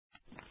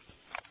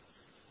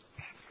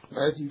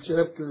Matthew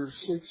chapter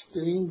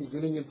 16,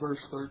 beginning at verse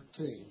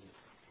 13.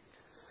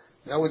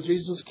 Now when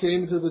Jesus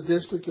came to the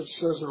district of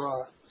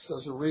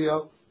Caesarea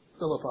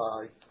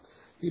Philippi,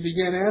 he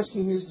began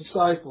asking his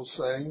disciples,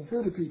 saying,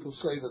 "Who do people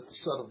say that the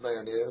Son of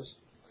Man is?"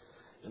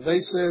 And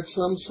they said,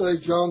 "Some say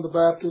John the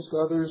Baptist,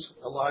 others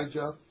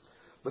Elijah,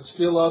 but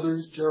still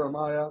others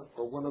Jeremiah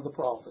or one of the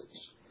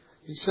prophets."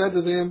 He said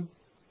to them,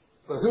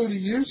 "But who do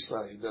you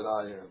say that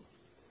I am?"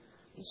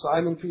 And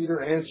Simon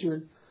Peter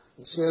answered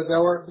and said,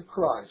 "Thou art the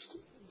Christ,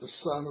 the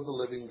Son of the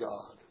living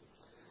God."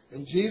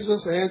 And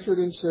Jesus answered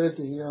and said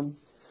to him,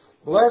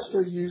 "Blessed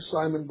are you,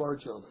 Simon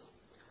Bar-Jonah,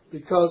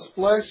 because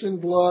flesh and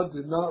blood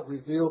did not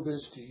reveal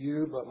this to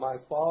you, but my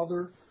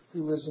Father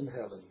who is in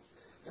heaven.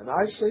 And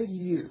I say to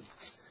you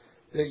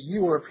that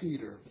you are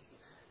Peter,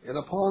 and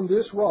upon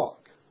this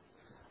rock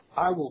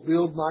I will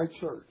build my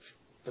church,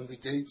 and the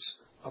gates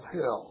of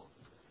hell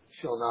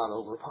shall not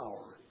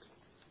overpower it."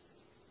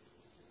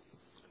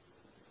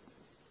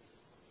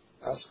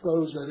 I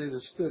suppose that it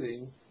is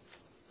fitting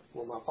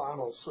for my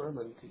final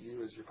sermon to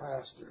you as your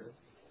pastor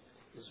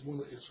is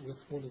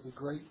with one of the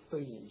great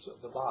themes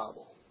of the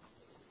Bible,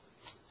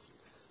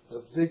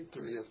 the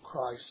victory of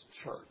Christ's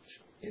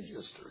church in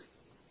history.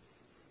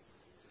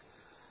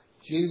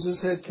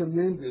 Jesus had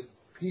commended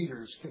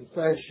Peter's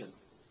confession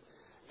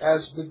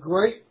as the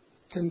great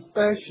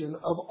confession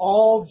of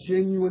all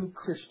genuine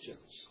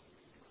Christians.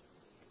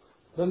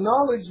 The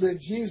knowledge that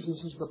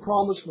Jesus is the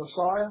promised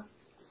Messiah,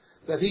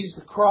 that He's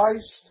the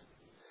Christ,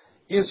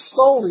 is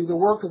solely the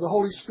work of the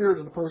Holy Spirit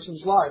in a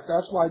person's life.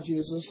 That's why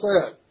Jesus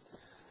said,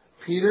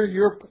 "Peter,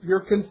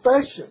 your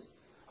confession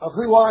of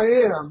who I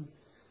am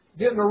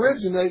didn't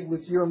originate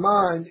with your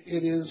mind.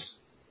 It is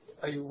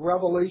a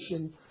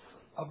revelation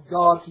of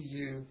God to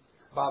you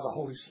by the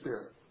Holy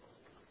Spirit."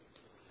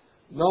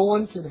 No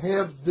one can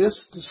have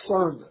this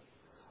discernment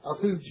of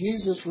who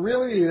Jesus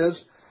really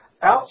is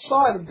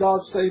outside of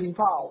God's saving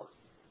power.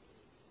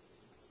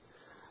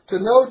 To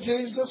know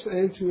Jesus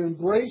and to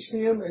embrace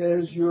Him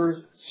as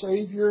your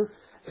Savior,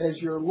 as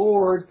your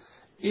Lord,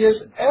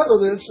 is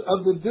evidence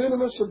of the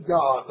dunamis of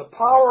God, the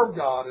power of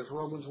God, as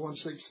Romans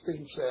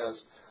 1:16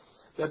 says,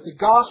 that the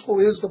gospel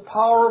is the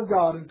power of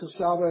God into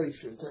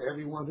salvation to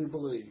everyone who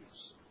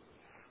believes.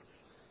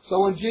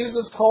 So when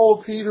Jesus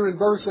told Peter in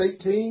verse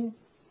 18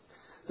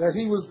 that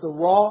he was the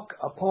rock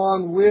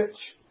upon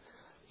which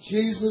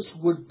Jesus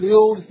would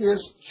build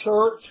His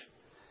church,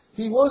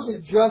 He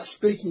wasn't just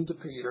speaking to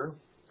Peter.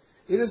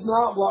 It is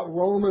not what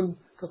Roman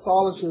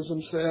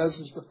Catholicism says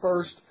is the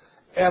first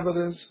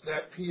evidence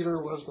that Peter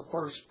was the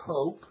first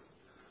pope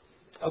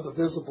of the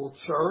visible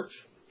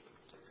church.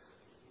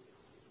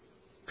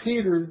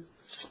 Peter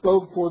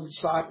spoke for the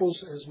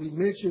disciples. As we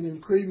mentioned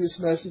in previous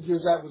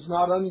messages, that was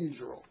not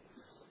unusual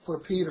for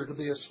Peter to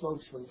be a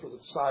spokesman for the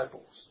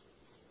disciples.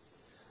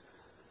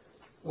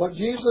 What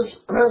Jesus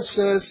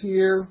says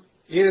here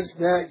is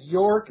that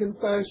your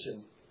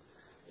confession,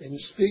 and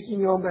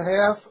speaking on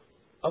behalf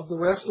of the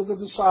rest of the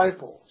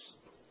disciples,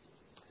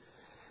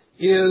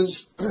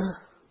 is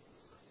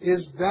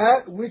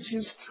that which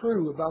is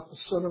true about the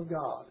Son of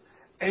God.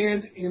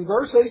 And in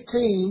verse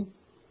 18,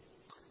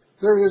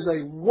 there is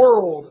a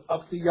world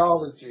of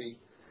theology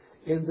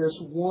in this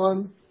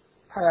one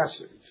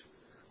passage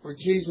where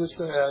Jesus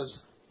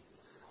says,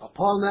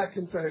 upon that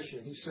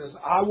confession, He says,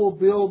 "I will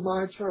build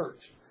my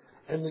church,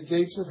 and the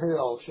gates of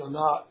hell shall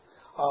not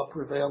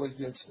prevail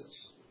against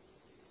us."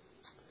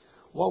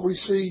 What we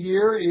see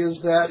here is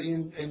that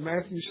in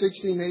Matthew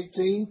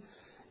 16:18,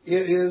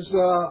 it is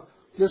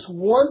this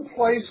one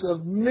place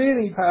of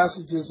many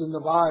passages in the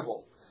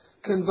Bible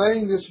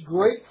conveying this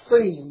great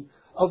theme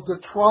of the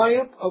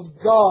triumph of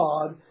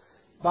God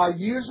by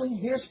using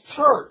His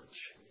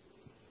church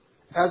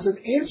as an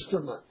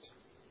instrument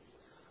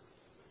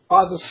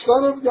by the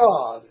Son of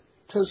God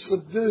to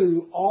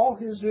subdue all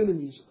His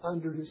enemies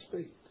under His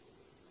feet.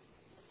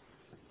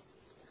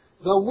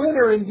 The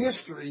winner in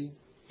history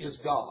is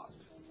God.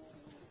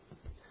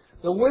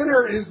 The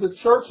winner is the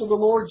church of the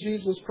Lord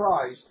Jesus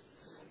Christ,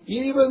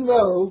 even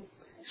though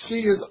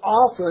she is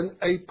often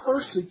a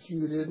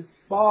persecuted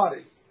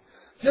body.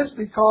 Just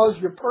because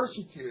you're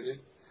persecuted,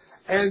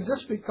 and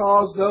just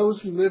because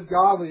those who live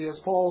godly, as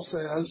Paul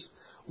says,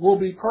 will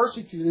be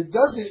persecuted,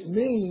 doesn't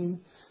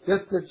mean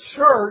that the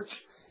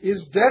church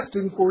is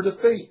destined for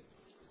defeat.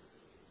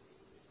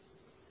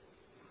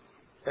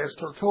 As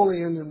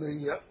Tertullian in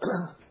the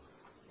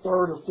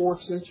 3rd or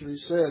 4th century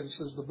said, he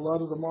says, "The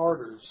blood of the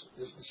martyrs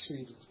is the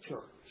seed of the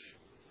church."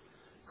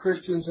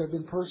 Christians have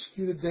been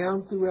persecuted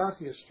down throughout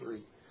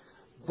history,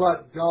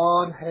 but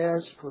God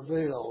has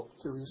prevailed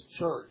through His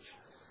church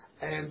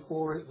and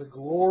for the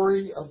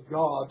glory of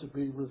God to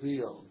be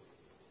revealed.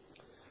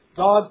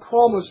 God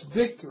promised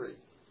victory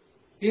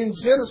in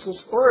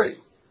Genesis 3,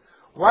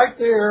 right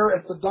there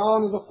at the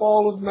dawn of the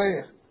fall of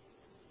man.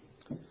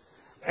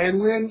 And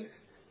when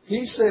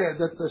He said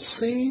that the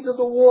seed of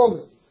the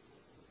woman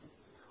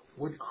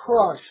would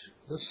crush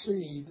the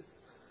seed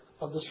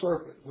of the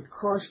serpent, would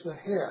crush the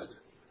head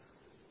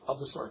of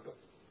the serpent.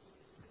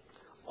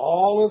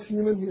 All of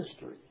human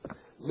history,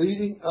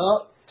 leading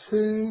up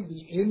to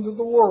the end of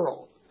the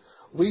world,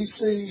 we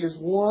see is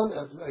one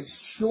of a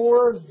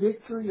sure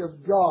victory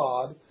of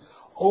God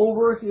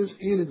over his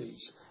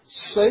enemies.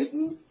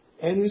 Satan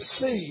and his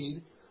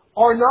seed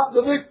are not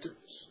the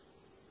victors.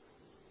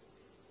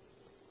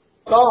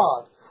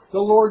 God, the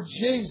Lord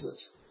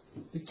Jesus,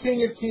 the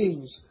King of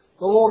Kings,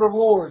 the Lord of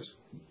Lords,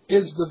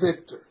 is the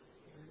victor.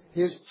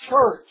 His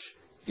church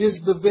is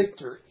the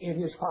victor in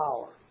his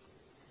power.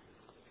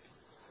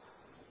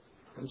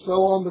 And so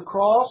on the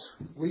cross,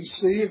 we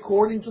see,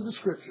 according to the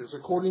Scriptures,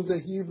 according to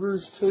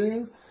Hebrews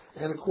 2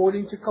 and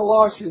according to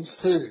Colossians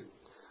 2,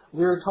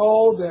 we're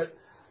told that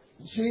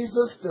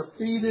Jesus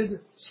defeated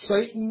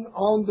Satan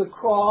on the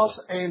cross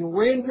and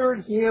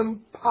rendered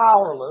him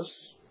powerless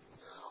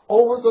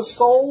over the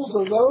souls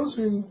of those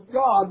whom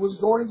God was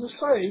going to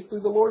save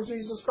through the Lord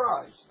Jesus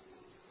Christ.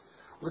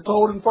 We're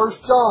told in 1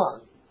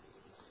 John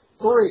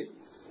 3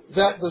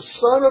 that the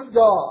Son of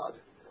God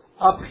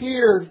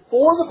appeared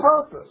for the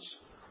purpose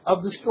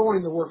of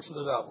destroying the works of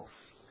the devil.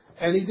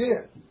 And he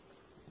did.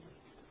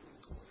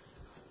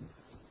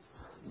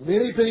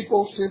 Many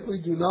people simply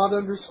do not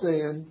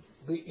understand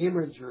the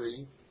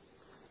imagery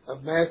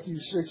of Matthew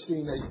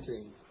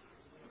 16:18.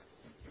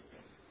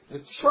 The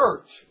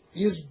church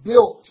is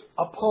built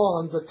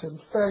upon the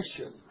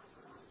confession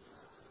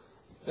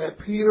that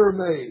Peter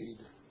made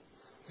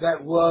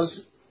that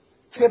was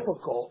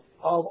typical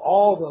of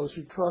all those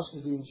who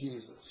trusted in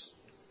Jesus.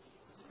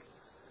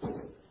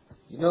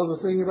 You know,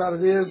 the thing about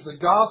it is the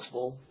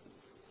gospel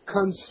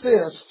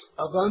consists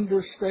of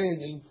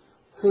understanding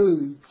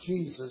who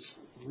Jesus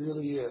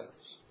really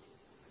is.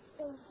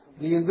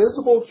 The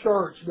invisible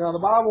church, now the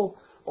Bible,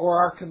 or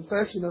our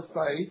confession of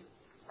faith,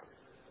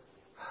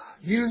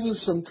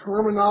 uses some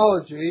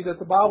terminology that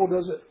the Bible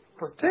doesn't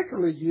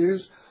particularly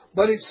use,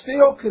 but it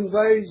still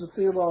conveys a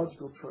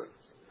theological truth.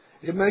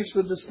 It makes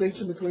the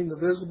distinction between the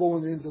visible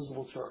and the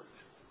invisible church.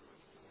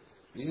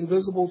 The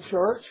invisible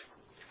church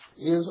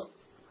is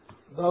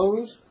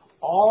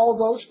all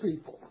those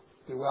people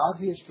throughout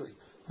history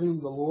whom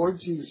the Lord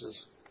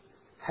Jesus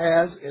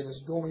has and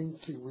is going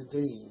to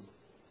redeem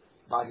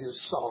by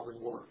his sovereign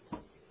work.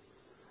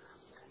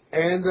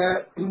 And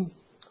that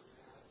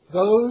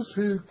those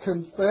who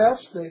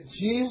confess that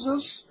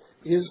Jesus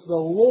is the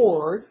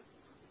Lord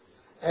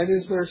and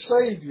is their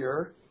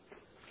Savior,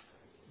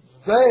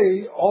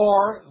 they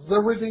are the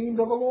redeemed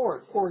of the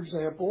Lord. For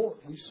example,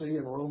 we see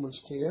in Romans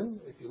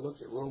 10, if you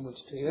look at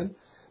Romans 10,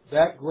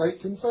 that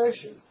great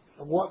confession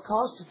of what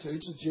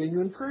constitutes a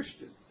genuine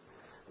Christian.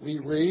 We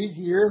read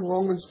here in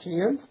Romans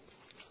 10,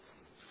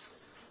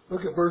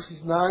 look at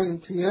verses 9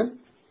 and 10,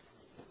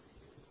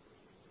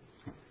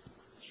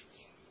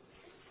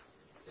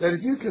 that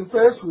if you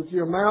confess with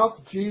your mouth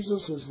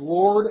Jesus is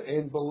Lord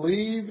and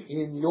believe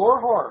in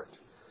your heart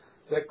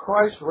that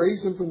Christ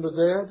raised him from the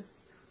dead,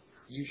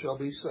 you shall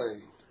be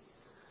saved.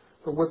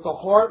 For with the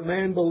heart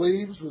man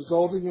believes,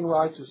 resulting in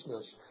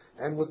righteousness,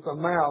 and with the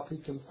mouth he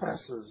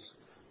confesses,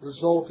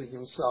 resulting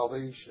in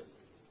salvation.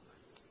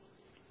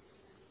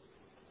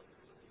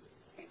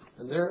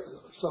 And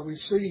so we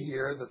see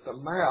here that the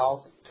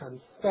mouth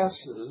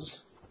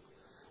confesses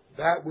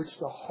that which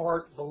the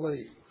heart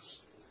believes.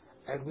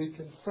 And we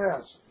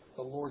confess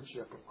the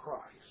Lordship of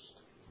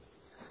Christ.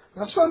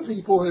 Now some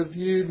people have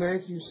viewed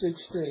Matthew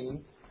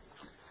 16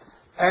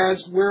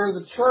 as where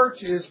the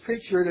church is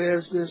pictured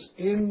as this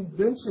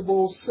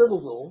invincible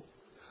citadel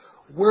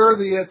where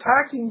the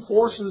attacking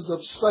forces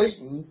of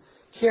Satan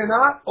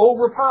cannot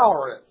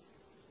overpower it.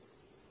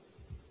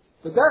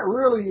 But that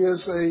really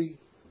is a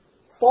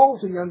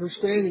faulty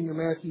understanding of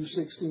Matthew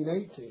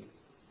 16:18.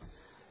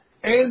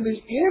 And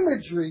the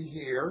imagery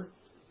here,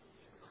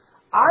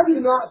 I do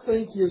not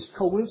think is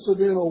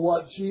coincidental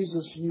what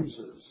Jesus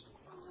uses.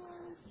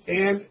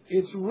 And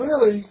it's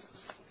really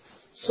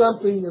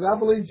something that I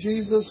believe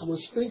Jesus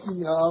was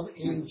speaking of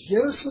in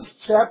Genesis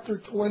chapter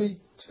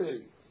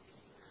 22.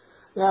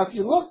 Now, if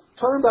you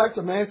turn back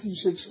to Matthew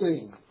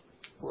 16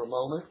 for a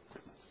moment.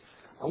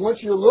 I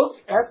want you to look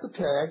at the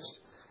text,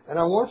 and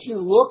I want you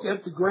to look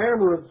at the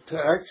grammar of the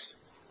text,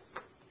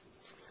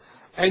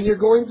 and you're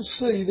going to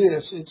see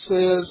this. It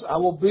says, I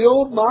will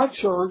build my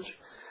church,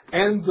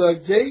 and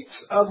the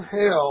gates of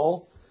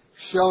hell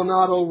shall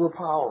not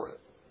overpower it.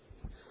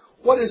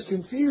 What is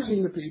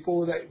confusing to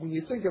people is that when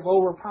you think of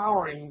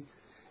overpowering,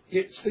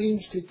 it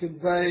seems to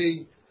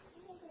convey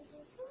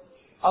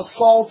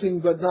assaulting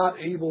but not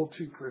able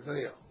to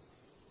prevail.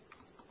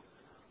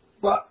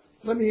 But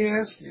let me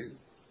ask you,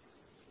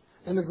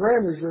 and the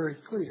grammar is very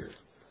clear,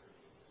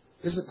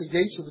 is it the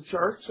gates of the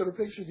church that are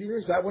pictured here?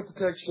 Is that what the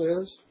text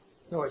says?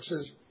 No, it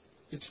says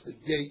it's the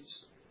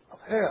gates of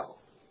hell.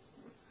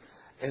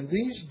 And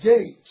these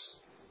gates,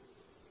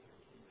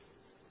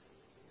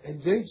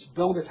 and gates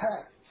don't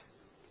attack.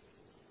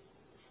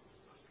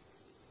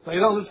 They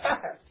don't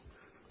attack.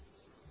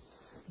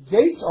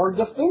 Gates are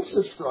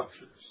defensive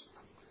structures.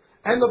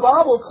 And the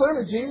Bible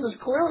clearly, Jesus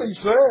clearly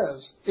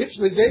says, it's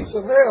the gates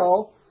of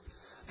hell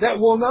that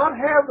will not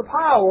have the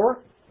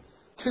power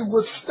to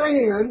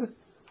withstand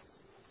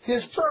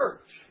His church.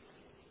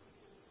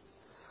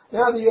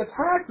 Now the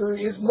attacker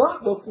is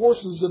not the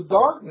forces of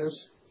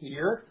darkness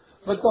here,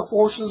 but the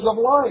forces of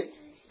light.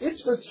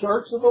 It's the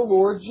church of the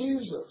Lord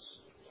Jesus.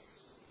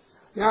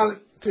 Now,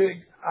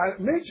 I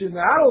mentioned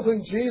that I don't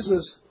think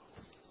Jesus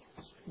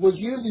was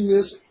using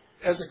this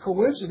as a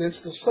coincidence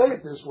to say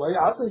it this way.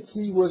 I think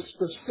he was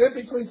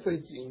specifically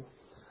thinking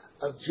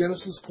of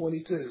Genesis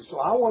 22. So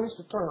I want us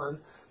to turn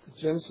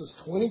to Genesis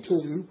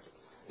 22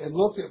 and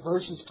look at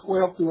verses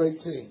 12 through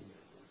 18.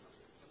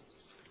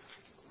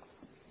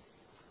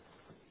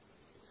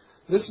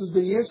 This is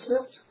the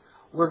instant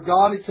where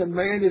God had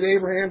commanded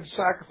Abraham to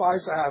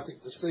sacrifice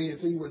Isaac to see if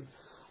he would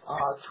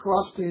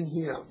trust in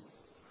him.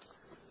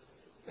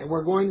 And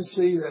we're going to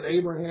see that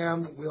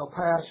Abraham will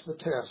pass the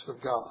test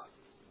of God.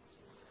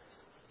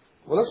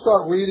 Well, let's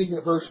start reading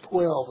at verse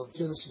 12 of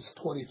Genesis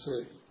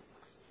 22.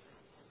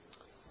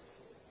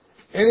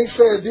 And he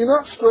said, "Do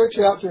not stretch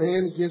out your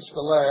hand against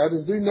the lad,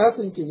 and do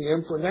nothing to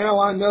him, for now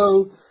I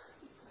know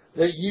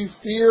that you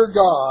fear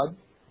God,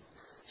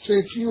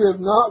 since you have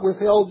not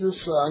withheld your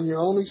son, your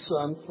only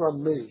son,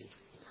 from me."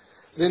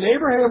 Then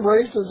Abraham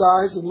raised his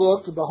eyes and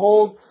looked, and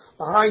behold,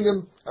 behind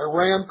him a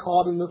ram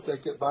caught in the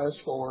thicket by his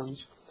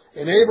thorns.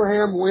 And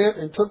Abraham went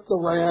and took the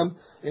ram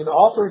and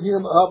offered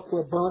him up for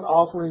a burnt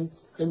offering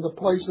in the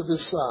place of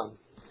his son.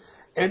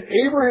 And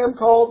Abraham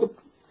called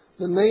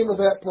the name of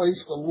that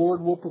place, "The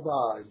Lord will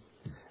provide."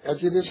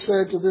 As it is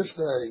said to this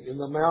day, "In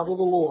the mount of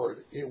the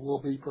Lord it will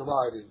be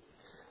provided."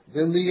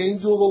 Then the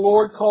angel of the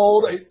Lord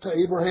called to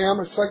Abraham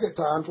a second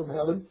time from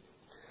heaven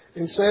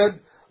and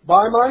said,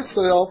 "By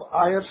myself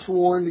I have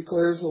sworn,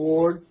 declares the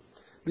Lord,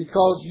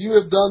 because you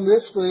have done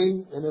this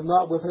thing and have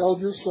not withheld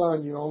your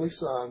son, your only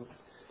son.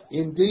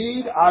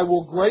 Indeed, I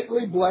will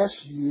greatly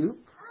bless you,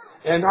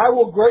 and I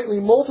will greatly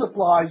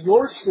multiply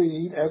your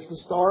seed as the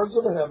stars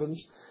of the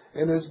heavens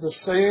and as the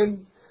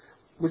sand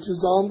which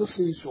is on the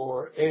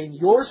seashore. And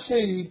your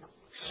seed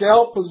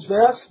shall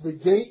possess the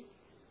gate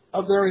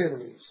of their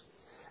enemies.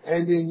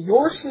 And in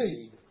your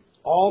seed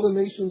all the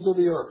nations of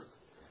the earth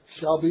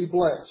shall be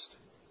blessed,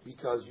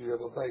 because you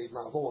have obeyed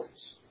my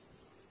voice."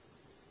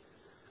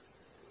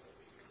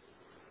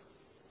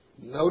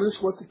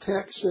 Notice what the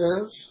text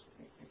says.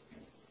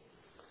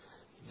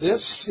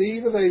 This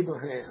seed of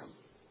Abraham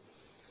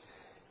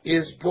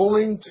is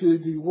going to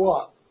do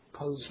what?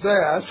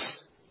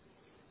 Possess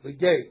the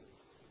gate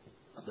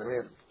of their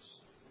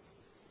enemies.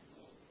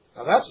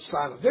 Now that's a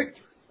sign of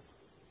victory.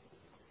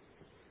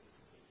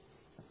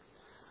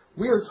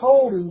 We are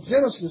told in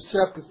Genesis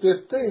chapter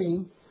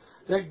 15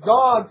 that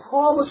God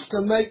promised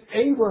to make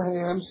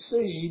Abraham's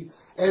seed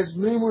as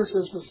numerous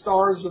as the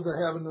stars of the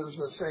heaven and as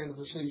the sand of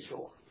the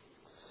seashore.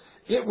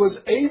 It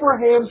was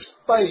Abraham's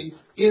faith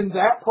in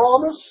that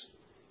promise,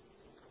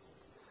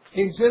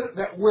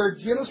 where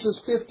Genesis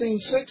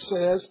 15:6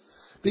 says,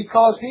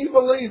 because he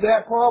believed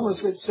that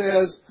promise, it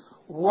says,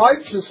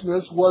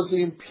 righteousness was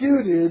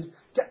imputed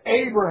to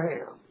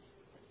Abraham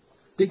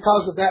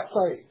because of that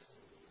faith.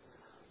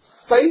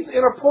 Faith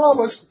in a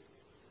promise,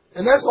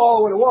 and that's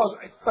all what it was,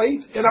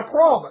 faith in a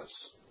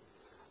promise.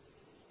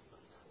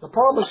 The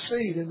promised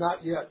seed had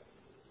not yet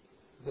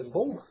been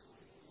born.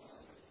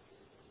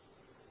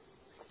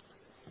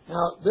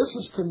 Now, this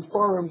has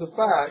confirmed the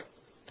fact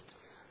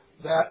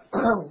that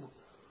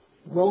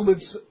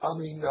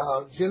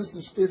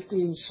Genesis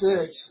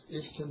 15:6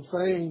 is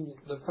conveying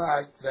the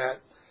fact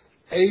that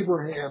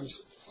Abraham's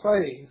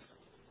faith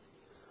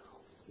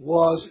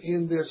was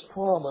in this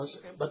promise,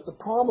 but the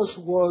promise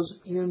was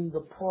in the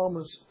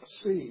promised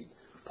seed.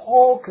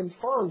 Paul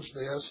confirms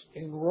this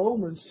in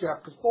Romans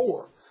chapter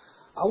 4.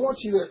 I want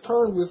you to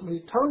turn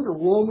to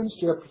Romans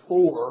chapter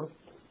 4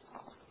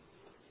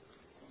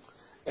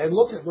 and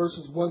look at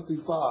verses 1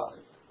 through 5.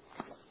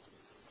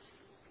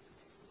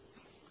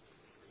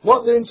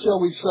 "What then shall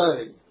we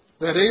say?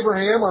 That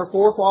Abraham, our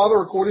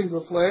forefather, according to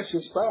the flesh,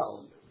 is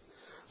found.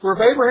 For if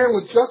Abraham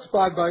was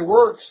justified by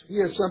works, he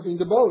has something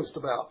to boast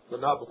about, but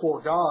not before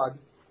God.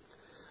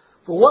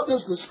 For what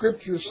does the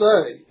Scripture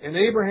say? And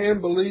Abraham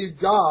believed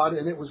God,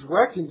 and it was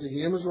reckoned to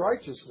him as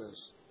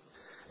righteousness.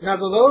 Now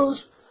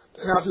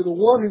to the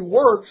one who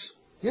works,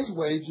 his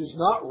wage is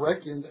not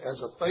reckoned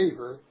as a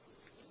favor,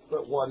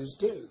 but what is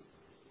due.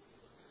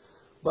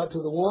 But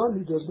to the one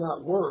who does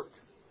not work,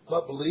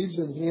 but believes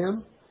in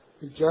him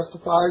who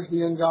justifies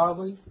the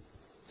ungodly,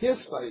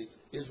 his faith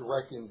is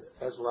reckoned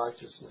as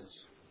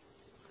righteousness."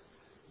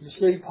 You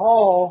see,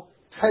 Paul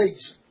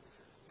takes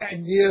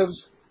and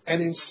gives an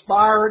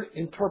inspired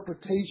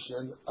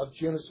interpretation of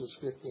Genesis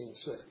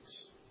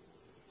 15:6.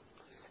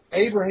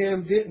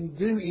 Abraham didn't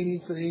do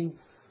anything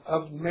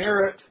of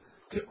merit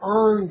to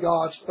earn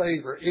God's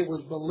favor. It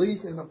was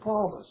belief in the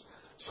promise.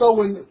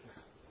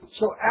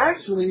 So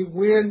actually,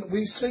 when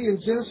we see in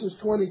Genesis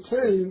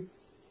 22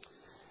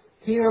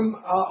 him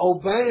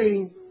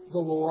obeying the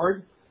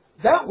Lord,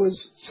 that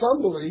was,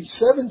 some believe,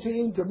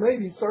 17 to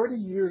maybe 30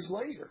 years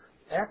later,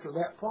 after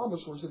that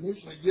promise was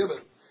initially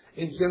given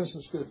in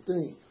Genesis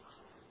 15.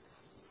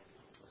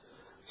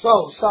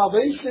 So,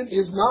 salvation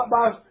is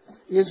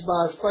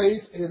by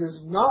faith. It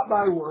is not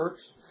by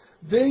works.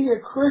 Being a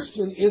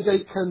Christian is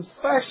a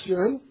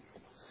confession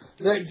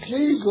that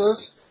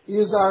Jesus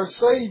is our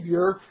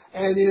Savior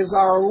and is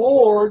our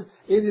Lord.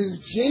 It is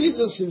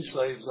Jesus who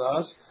saves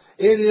us.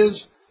 It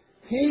is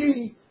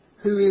He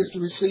who is to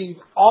receive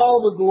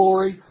all the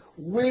glory.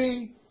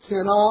 We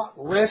cannot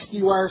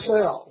rescue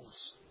ourselves.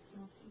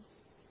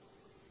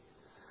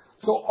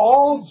 So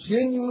all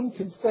genuine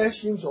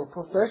confessions or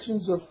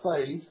professions of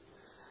faith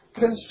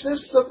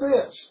consists of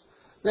this,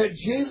 that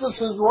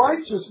Jesus'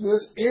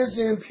 righteousness is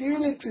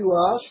imputed to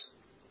us,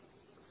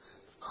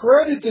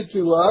 credited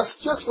to us,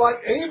 just like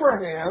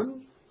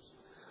Abraham's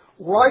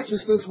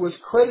righteousness was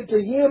credited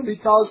to him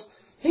because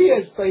he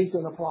had faith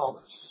in a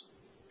promise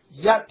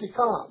yet to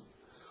come.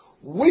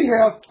 We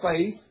have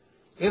faith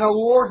in a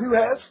Lord who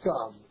has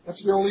come.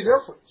 That's the only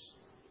difference.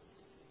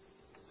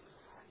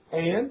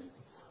 And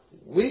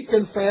we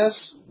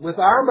confess with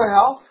our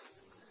mouth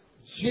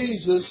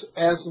Jesus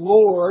as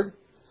Lord,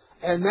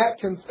 and that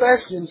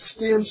confession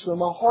stems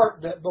from a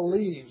heart that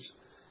believes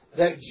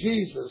that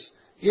Jesus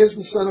is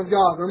the Son of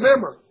God.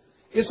 Remember,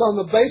 it's on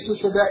the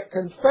basis of that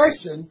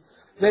confession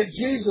that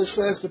Jesus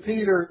says to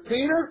Peter,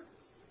 Peter,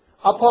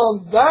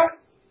 upon that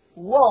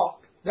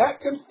rock, that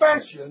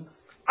confession,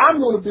 I'm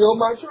going to build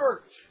my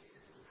church.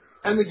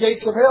 And the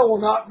gates of hell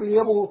will not be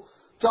able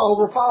to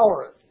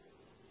overpower it.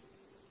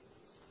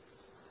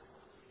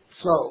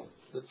 So,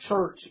 the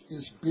church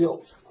is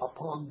built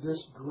upon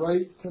this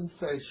great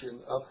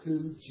confession of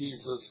who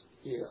Jesus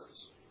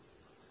is.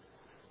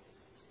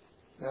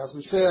 Now, as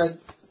we said,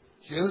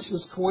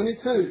 Genesis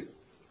 22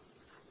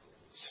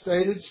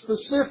 stated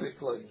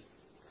specifically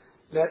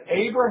that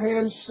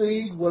Abraham's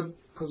seed would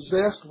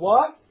possess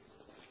what?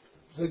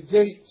 The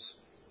gates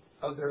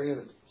of their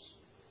enemies.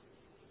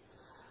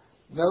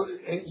 No,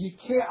 you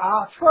can't.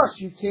 I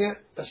trust you can't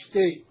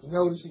escape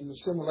noticing the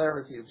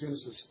similarity of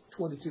Genesis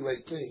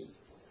 22:18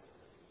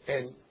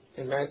 and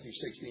in Matthew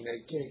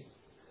 16:18.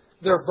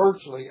 They're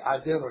virtually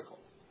identical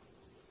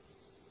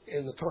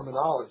in the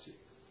terminology.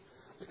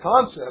 The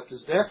concept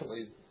is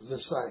definitely the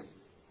same.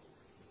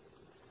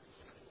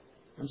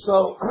 And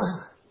so,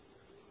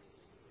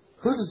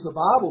 who does the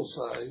Bible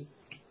say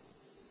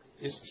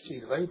is the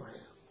seed of Abraham?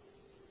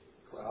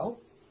 Well,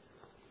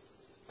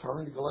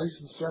 turn to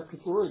Galatians chapter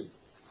 3.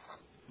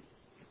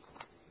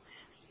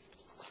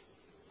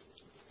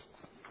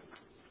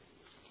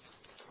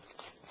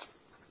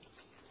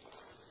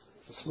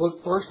 Let's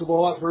look first of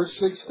all at verse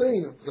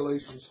 16 of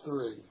Galatians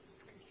 3.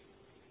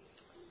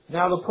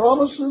 Now the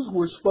promises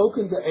were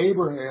spoken to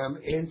Abraham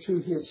and to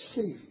his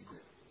seed.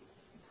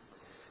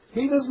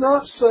 He does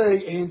not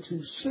say and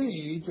to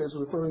seeds as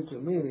referring to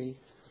many,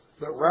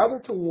 but rather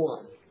to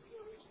one,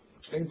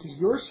 and to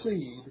your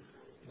seed,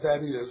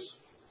 that is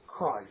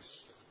Christ.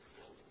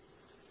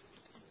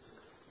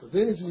 But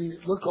then as we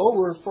look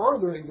over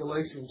further in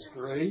Galatians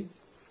 3,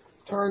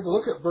 turn to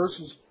look at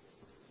verses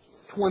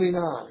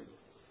 29.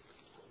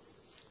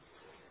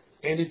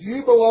 And if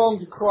you belong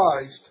to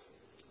Christ,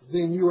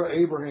 then you are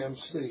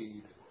Abraham's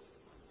seed,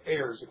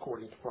 heirs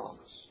according to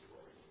promise.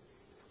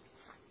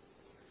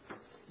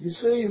 You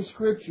see in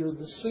Scripture,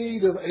 the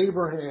seed of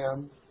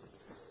Abraham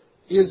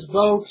is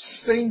both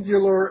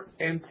singular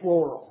and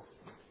plural.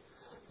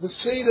 The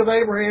seed of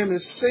Abraham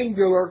is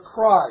singular,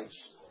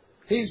 Christ.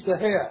 He's the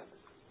head.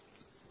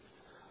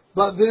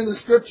 But then the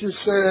Scripture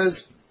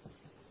says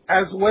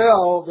as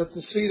well that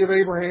the seed of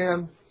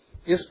Abraham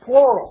is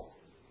plural,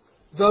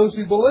 those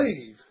who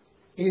believe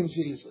in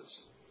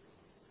Jesus.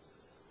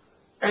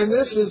 And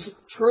this is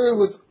true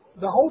with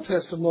the whole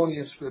testimony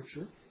of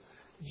Scripture.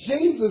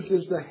 Jesus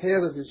is the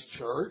head of His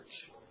church.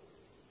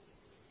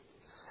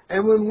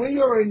 And when we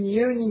are in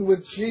union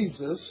with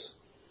Jesus,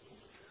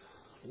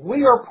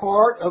 we are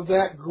part of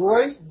that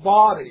great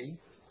body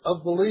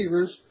of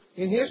believers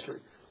in history.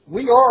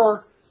 We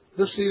are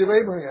the seed of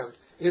Abraham.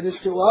 It is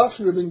to us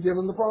who have been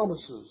given the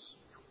promises.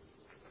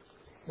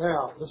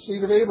 Now, the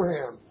seed of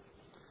Abraham.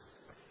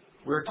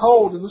 We're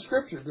told in the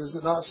Scripture, does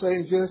it not say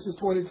in Genesis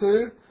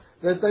 22,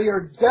 that they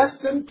are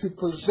destined to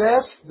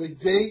possess the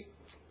gates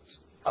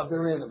of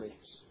their enemies?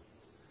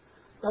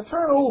 Now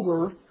turn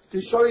over,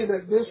 to show you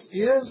that this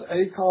is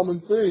a common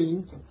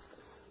theme,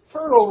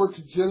 turn over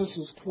to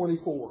Genesis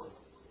 24.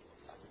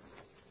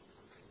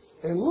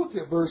 And look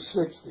at verse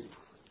 60.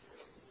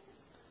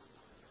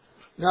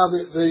 Now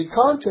the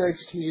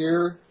context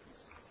here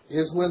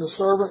is when the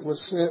servant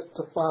was sent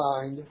to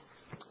find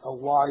a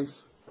wife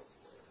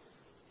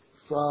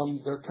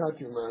from their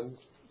countrymen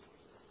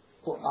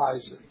for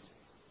Isaac.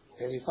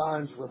 And he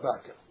finds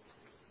Rebekah.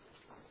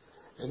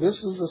 And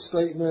this is a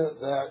statement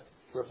that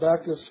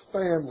Rebekah's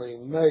family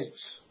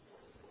makes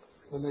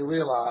when they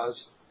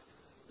realize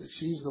that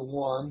she's the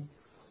one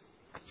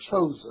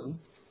chosen,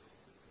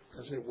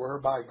 as it were,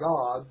 by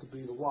God to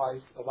be the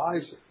wife of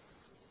Isaac.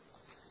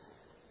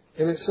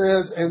 And it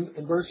says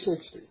in verse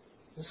 60,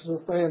 this is her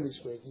family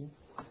speaking,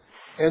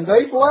 and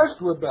they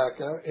blessed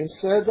Rebekah and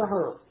said to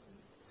her,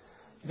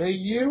 may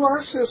you,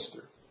 our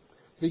sister,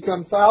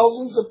 become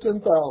thousands of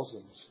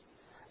 10,000s,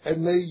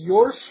 and may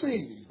your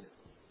seed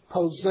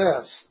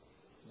possess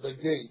the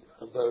gate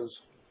of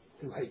those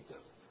who hate them.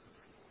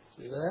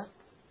 See that?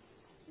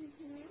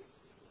 Mm-hmm.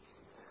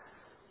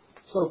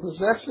 So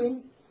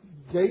possessing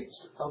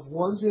gates of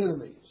one's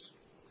enemies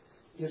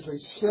is a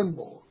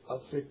symbol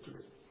of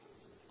victory.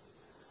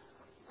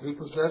 Who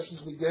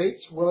possesses the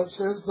gates? Well, it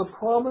says the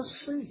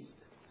promised seed.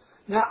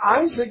 Now,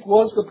 Isaac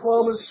was the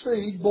promised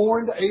seed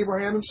born to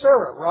Abraham and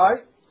Sarah,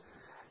 right?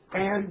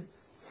 And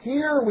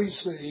here we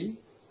see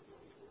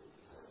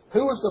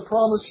who was the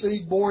promised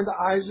seed born to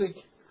Isaac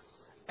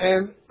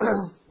and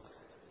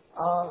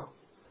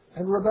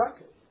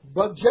Rebekah.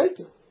 But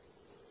Jacob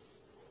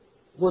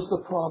was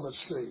the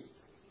promised seed.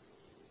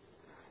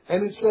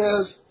 And it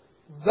says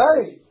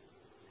they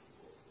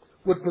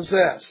would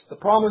possess, the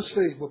promised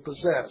seed would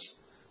possess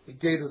the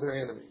gate of their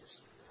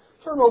enemies.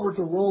 Turn over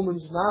to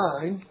Romans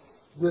 9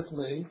 with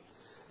me,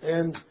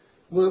 and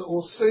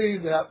we'll see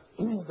that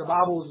the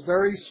Bible is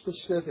very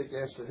specific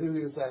as to who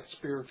is that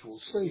spiritual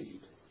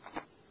seed.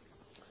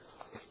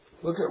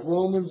 Look at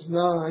Romans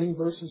 9,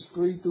 verses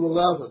 3 through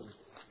 11.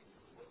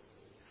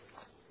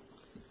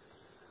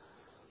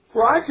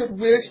 For I could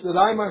wish that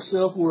I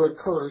myself were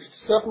accursed,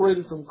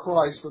 separated from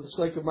Christ for the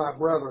sake of my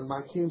brethren,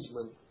 my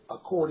kinsmen,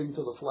 according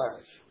to the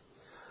flesh,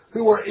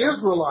 who are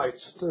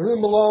Israelites, to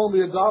whom belong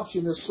the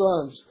adoption as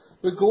sons,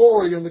 the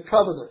glory and the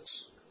covenants,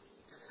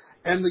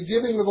 and the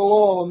giving of the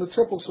law and the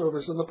temple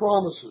service and the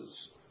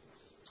promises,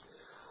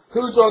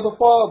 whose are the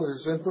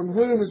fathers, and from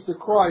whom is the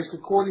Christ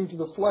according to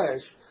the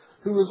flesh,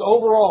 who is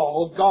over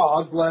all,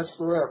 God, blessed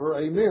forever.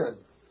 Amen.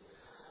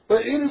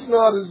 But it is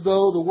not as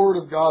though the word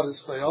of God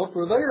has failed,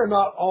 for they are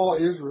not all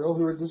Israel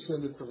who are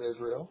descended from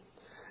Israel.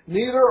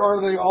 Neither are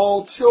they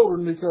all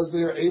children because they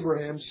are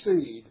Abraham's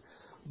seed.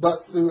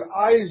 But through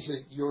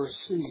Isaac your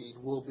seed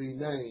will be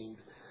named.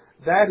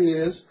 That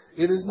is,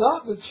 it is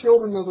not the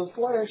children of the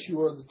flesh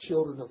who are the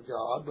children of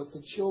God, but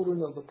the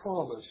children of the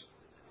promise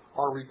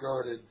are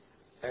regarded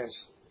as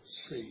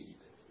seed.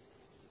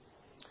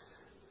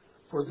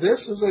 For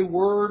this is a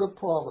word of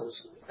promise.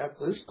 At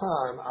this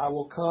time I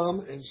will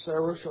come, and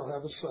Sarah shall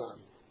have a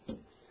son.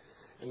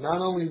 And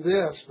not only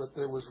this, but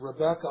there was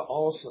Rebekah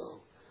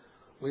also,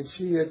 when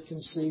she had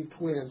conceived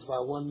twins by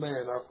one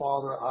man, our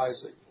father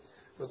Isaac.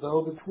 For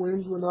though the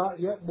twins were not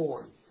yet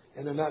born,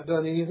 and had not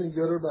done anything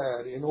good or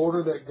bad, in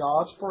order that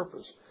God's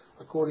purpose,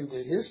 according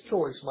to his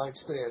choice, might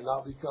stand,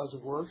 not because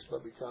of works,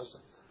 but because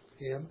of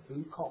him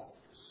who calls.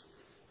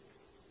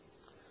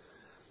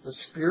 The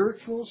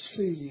spiritual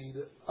seed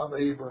of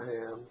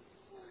Abraham,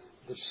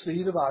 the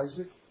seed of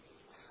Isaac,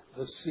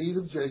 the seed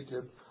of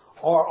Jacob,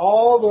 are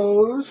all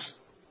those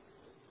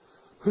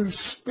who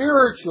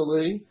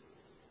spiritually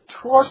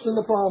trust in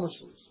the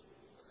promises.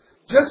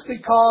 Just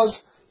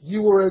because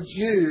you were a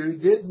Jew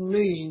didn't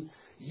mean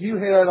you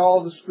had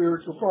all the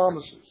spiritual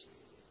promises.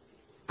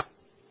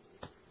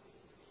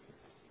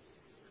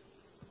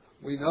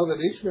 We know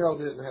that Ishmael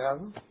didn't have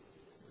them,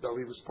 though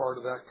he was part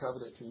of that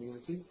covenant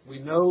community. We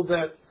know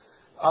that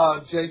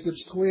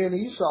Jacob's twin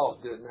Esau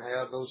didn't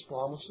have those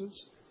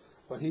promises,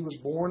 but he was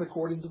born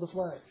according to the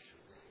flesh.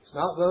 It's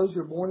not those who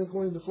are born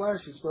according to the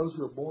flesh, it's those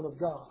who are born of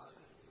God.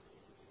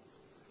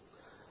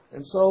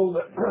 And so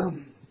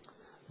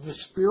the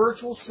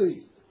spiritual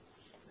seed,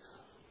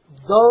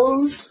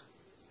 those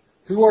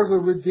who are the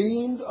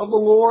redeemed of the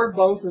Lord,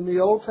 both in the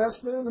Old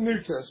Testament and the New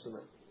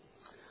Testament,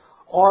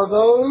 are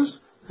those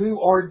who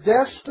are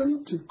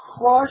destined to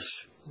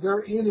crush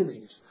their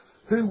enemies,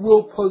 who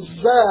will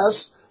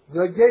possess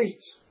the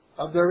gates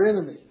of their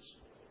enemies.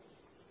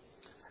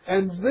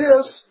 And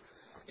this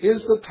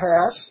is the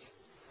task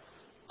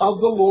of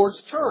the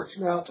Lord's church.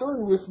 Now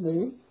turn with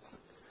me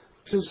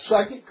to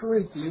 2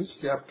 Corinthians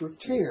chapter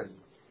 10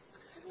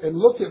 and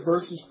look at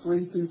verses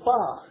 3 through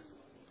 5.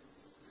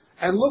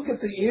 And look at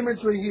the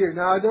imagery here.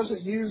 Now, it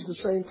doesn't use the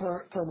same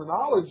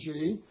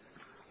terminology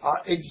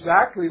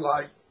exactly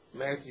like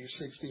Matthew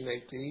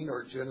 16:18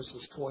 or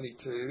Genesis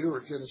 22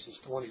 or Genesis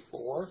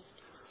 24.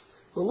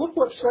 But look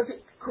what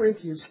 2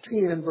 Corinthians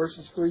 10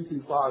 verses 3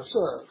 through 5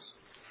 says.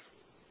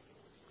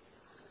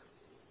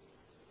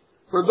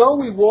 For though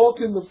we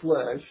walk in the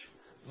flesh,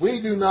 we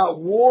do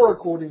not war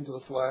according to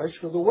the flesh,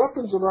 for the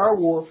weapons of our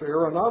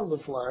warfare are not of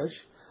the flesh,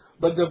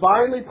 but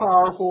divinely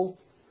powerful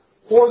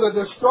for the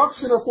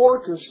destruction of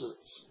fortresses.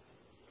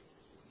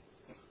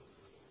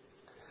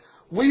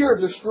 We are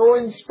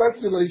destroying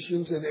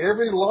speculations and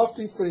every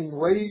lofty thing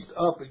raised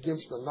up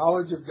against the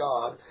knowledge of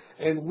God,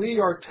 and we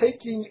are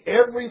taking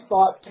every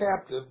thought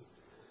captive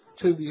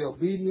to the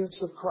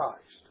obedience of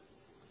Christ.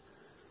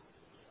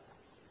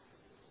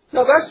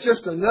 Now that's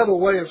just another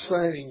way of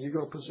saying you're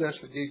going to possess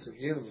the gates of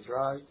the enemies,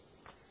 right?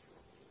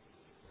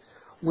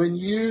 When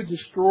you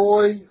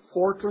destroy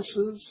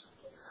fortresses,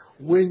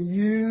 when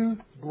you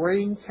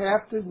bring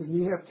captive, when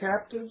you have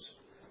captives,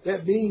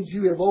 that means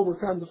you have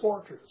overcome the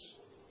fortress.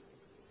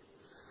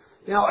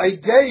 Now, a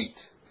gate,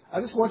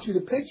 I just want you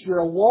to picture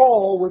a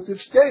wall with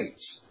its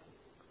gates.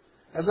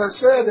 As I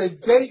said, a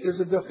gate is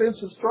a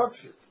defensive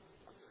structure.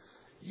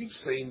 You've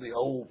seen the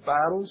old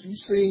battles. You've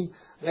seen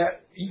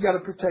that you got to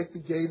protect the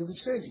gate of the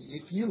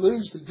city. If you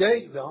lose the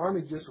gate, the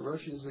army just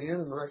rushes in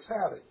and wreaks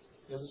havoc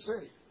in the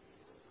city.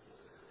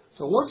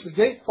 So once the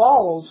gate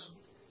falls,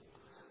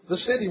 the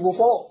city will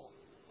fall.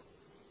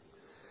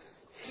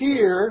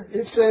 Here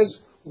it says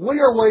We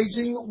are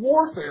waging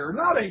warfare,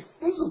 not a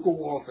physical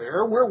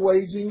warfare. We're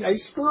waging a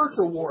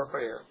spiritual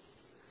warfare.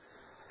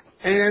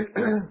 And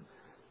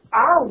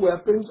our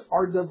weapons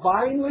are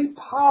divinely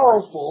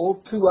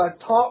powerful to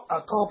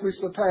accomplish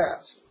the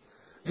task.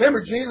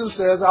 Remember, Jesus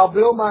says, I'll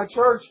build my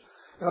church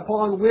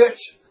upon which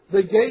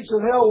the gates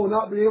of hell will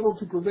not be able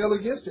to prevail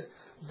against it.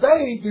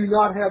 They do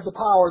not have the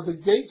power. The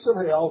gates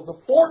of hell, the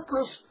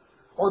fortress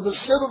or the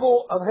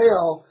citadel of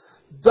hell,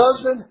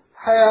 doesn't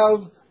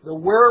have the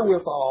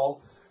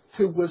wherewithal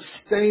to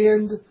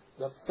withstand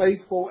the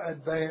faithful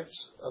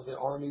advance of the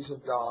armies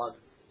of God,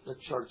 the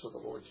church of the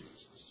Lord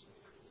Jesus.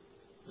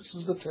 This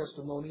is the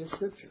testimony of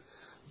Scripture.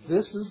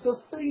 This is the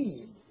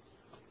theme,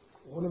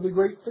 one of the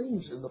great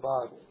themes in the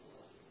Bible.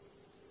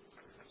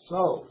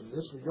 So, in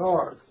this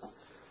regard,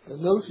 the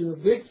notion of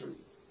victory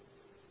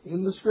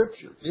in the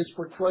Scripture is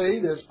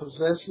portrayed as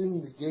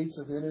possessing the gates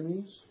of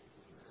enemies.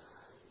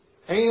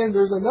 And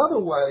there's another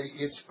way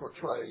it's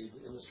portrayed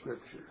in the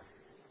Scripture,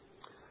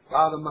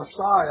 by the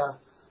Messiah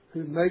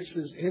who makes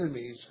his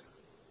enemies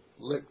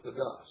lick the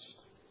dust.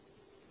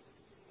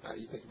 Now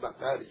you think about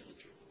that image.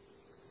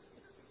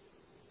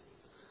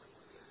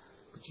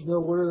 But you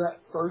know where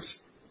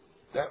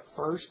that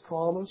first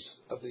promise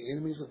of the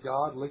enemies of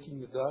God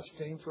licking the dust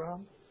came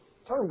from?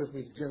 Turn with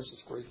me to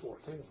Genesis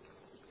 3:14.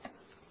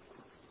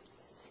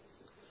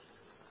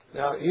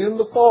 Now in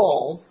the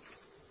fall,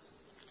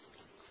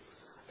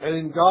 and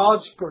in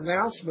God's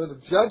pronouncement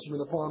of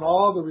judgment upon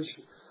all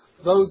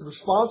those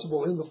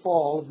responsible in the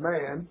fall of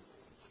man,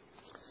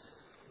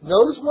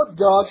 notice what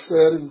God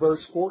said in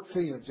verse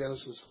 14 of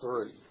Genesis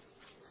 3.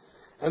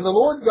 And the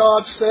Lord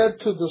God said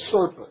to the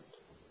serpent,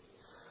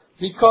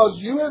 because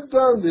you have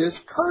done this,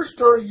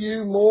 cursed are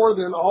you more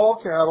than all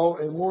cattle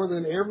and more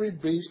than every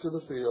beast of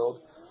the field.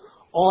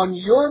 On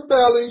your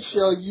belly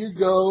shall you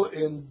go,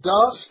 and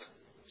dust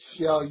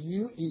shall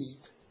you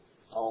eat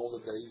all the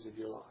days of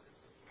your life.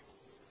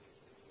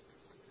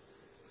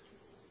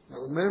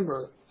 Now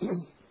remember,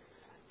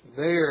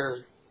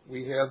 there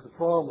we have the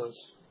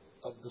promise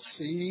of the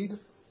seed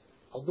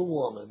of the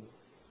woman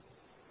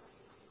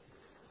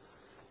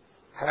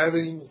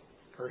having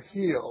her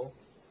heel,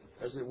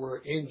 as it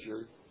were,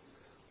 injured,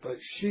 but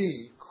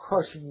she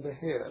crushing the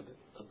head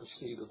of the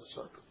seed of the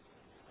serpent.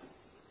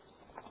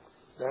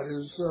 That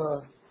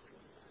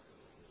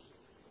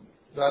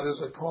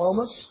is a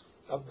promise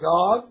of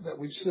God that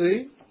we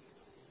see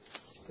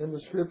in the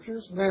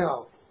Scriptures.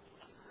 Now,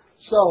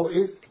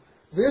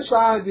 this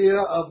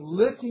idea of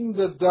licking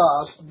the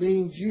dust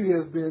means you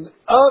have been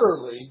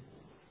utterly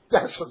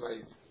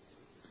decimated.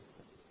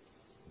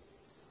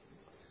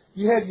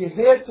 You have your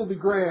head to the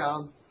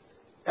ground,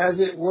 as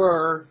it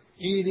were,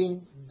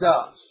 eating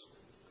dust.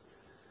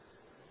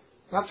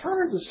 Now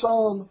turn to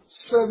Psalm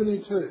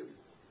 72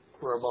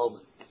 for a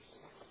moment.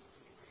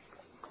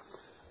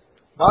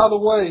 By the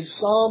way,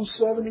 Psalm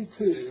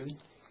 72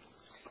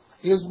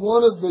 is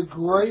one of the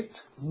great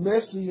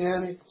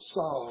messianic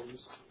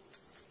psalms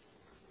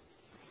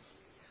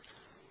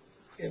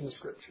in the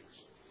Scriptures.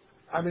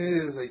 I mean,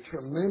 it is a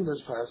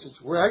tremendous passage.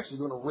 We're actually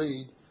going to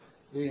read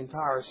the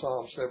entire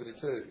Psalm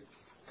 72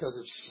 because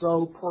it's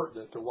so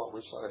pertinent to what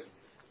we're saying.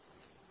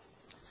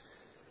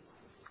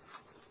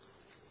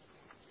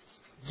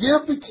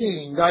 Give the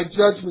king thy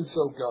judgments,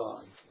 O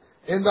God,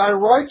 and thy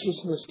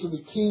righteousness to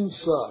the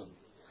king's son.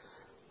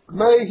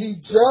 May he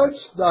judge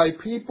thy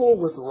people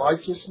with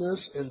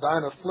righteousness, and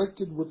thine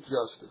afflicted with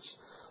justice.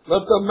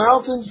 Let the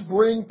mountains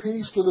bring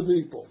peace to the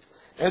people,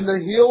 and the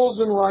hills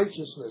in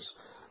righteousness.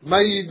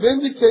 May he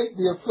vindicate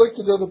the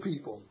afflicted of the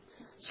people.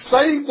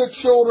 Save the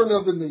children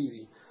of the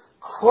needy.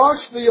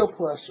 Crush the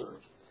oppressor.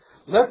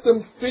 Let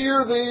them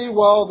fear thee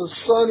while the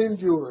sun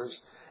endures,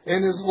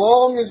 and as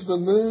long as the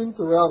moon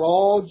throughout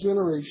all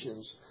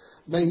generations.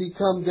 May he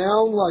come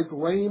down like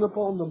rain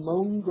upon the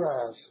mown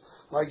grass,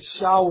 like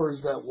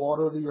showers that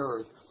water the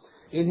earth.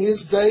 In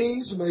his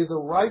days may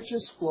the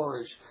righteous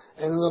flourish,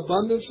 and an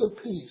abundance of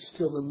peace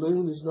till the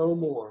moon is no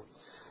more.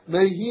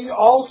 May he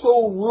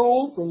also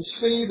rule from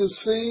sea to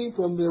sea,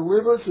 from the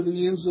river to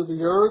the ends of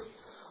the earth.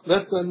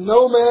 Let the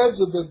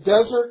nomads of the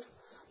desert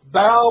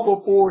bow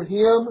before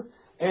him,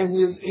 and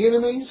his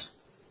enemies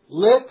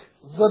lick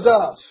the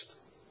dust.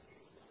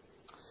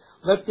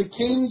 Let the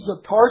kings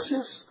of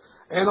Tarshish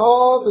and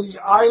all the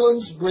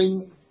islands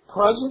bring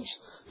presents.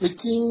 The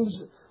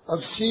kings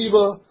of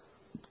Sheba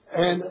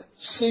and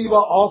Seba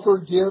offer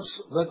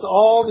gifts. Let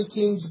all the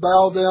kings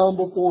bow down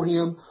before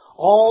him.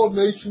 All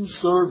nations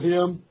serve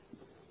him.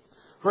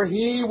 For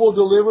he will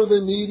deliver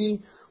the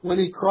needy when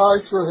he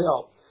cries for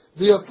help.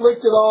 The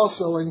afflicted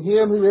also, and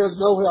him who has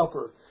no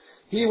helper.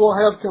 He will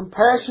have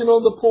compassion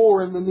on the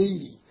poor and the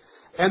needy,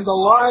 and the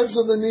lives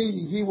of the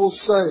needy he will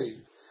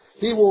save.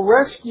 He will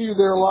rescue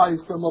their life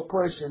from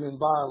oppression and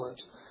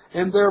violence,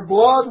 and their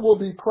blood will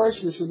be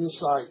precious in his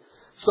sight.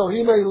 So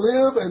he may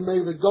live, and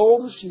may the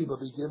gold of Sheba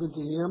be given to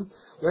him.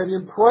 Let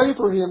him pray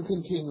for him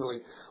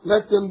continually.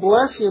 Let them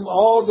bless him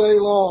all day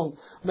long.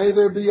 May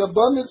there be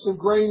abundance of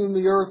grain in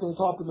the earth on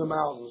top of the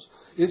mountains.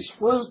 Its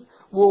fruit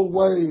will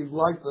wave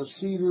like the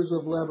cedars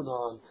of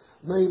Lebanon.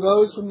 May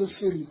those from the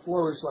city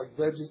flourish like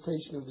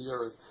vegetation of the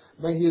earth.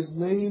 May his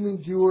name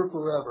endure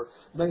forever.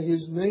 May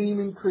his name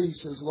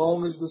increase as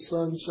long as the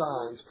sun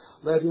shines.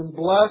 Let him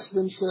bless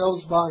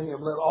themselves by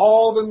him. Let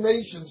all the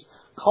nations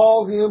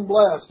call him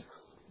blessed.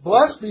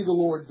 Blessed be the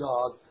Lord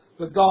God,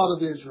 the God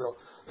of Israel,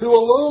 who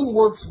alone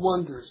works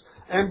wonders.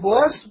 And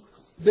blessed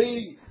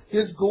be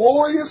his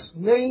glorious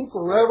name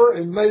forever.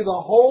 And may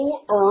the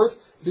whole earth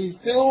be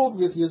filled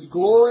with his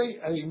glory.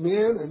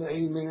 Amen and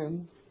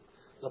amen.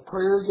 The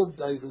prayers of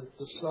David,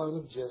 the son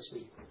of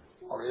Jesse,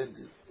 are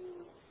ended.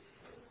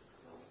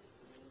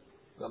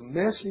 The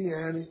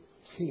Messianic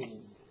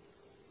King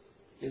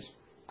is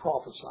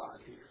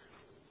prophesied here.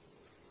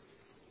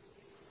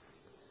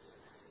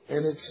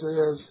 And it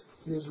says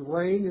his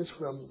reign is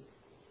from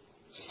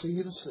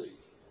sea to sea.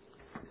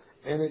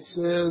 And it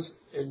says,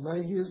 and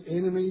may his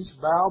enemies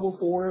bow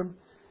before him,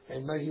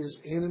 and may his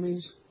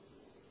enemies,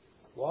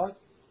 what?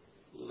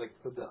 Lick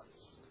the dust.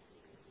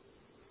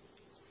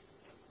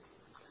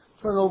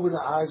 Turn over to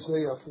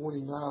Isaiah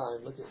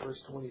 49. Look at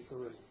verse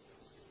 23.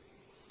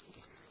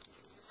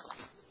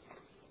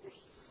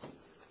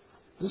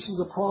 This is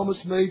a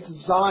promise made to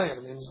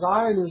Zion. And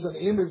Zion is an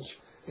image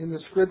in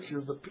the Scripture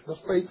of the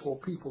faithful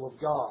people of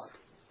God.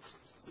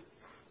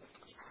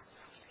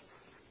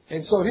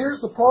 And so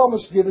here's the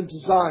promise given to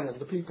Zion,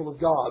 the people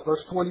of God.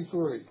 Verse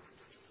 23.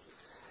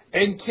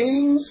 And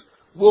kings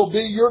will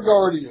be your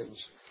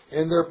guardians,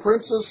 and their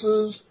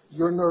princesses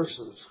your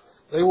nurses.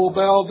 They will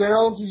bow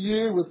down to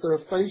you with their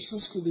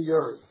faces to the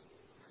earth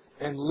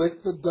and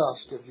lick the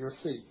dust of your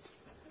feet.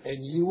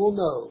 And you will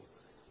know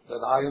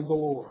that I am the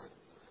Lord.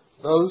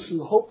 Those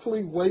who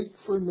hopefully wait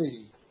for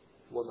me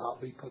will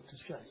not be put to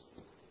shame.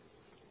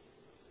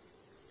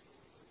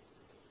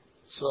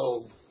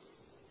 So,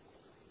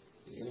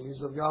 the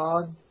enemies of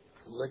God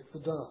lick the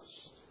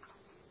dust.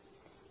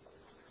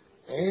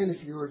 And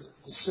if you were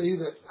to see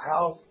that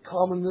how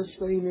common this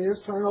theme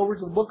is, turn over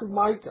to the book of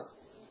Micah.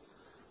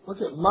 Look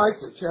at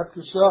Micah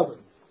chapter 7,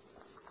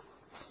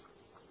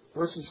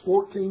 verses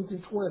 14 through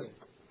 20.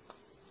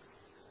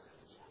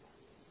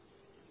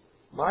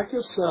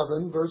 Micah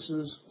 7,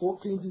 verses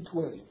 14 through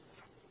 20.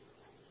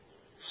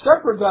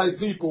 Shepherd thy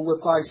people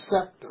with thy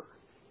scepter,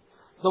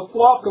 the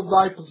flock of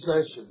thy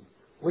possession,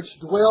 which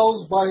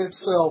dwells by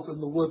itself in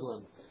the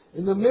woodland,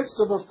 in the midst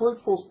of a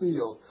fruitful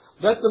field.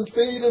 Let them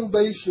feed in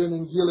Bashan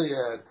and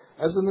Gilead,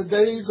 as in the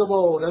days of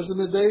old, as in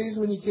the days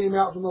when you came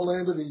out from the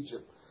land of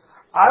Egypt.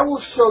 I will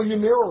show you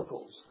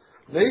miracles.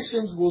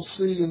 Nations will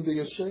see and be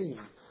ashamed.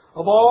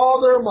 Of all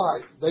their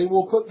might, they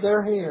will put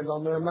their hand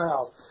on their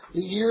mouth.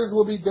 The ears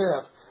will be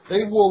deaf.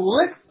 They will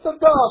lick the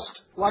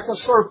dust like a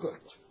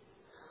serpent,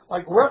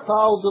 like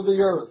reptiles of the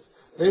earth.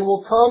 They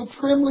will come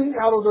trembling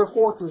out of their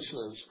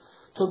fortresses.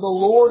 To the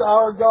Lord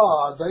our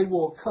God they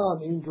will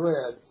come in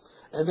dread,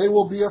 and they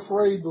will be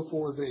afraid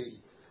before thee.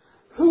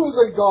 Who is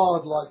a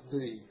God like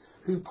thee,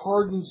 who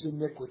pardons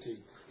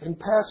iniquity and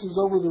passes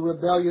over the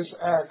rebellious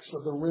acts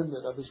of the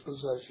remnant of his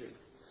possession?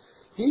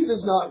 He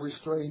does not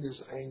restrain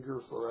his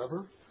anger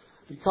forever,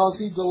 because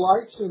he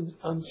delights in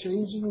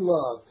unchanging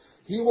love.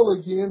 He will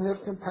again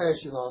have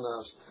compassion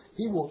on us.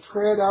 He will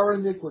tread our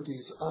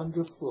iniquities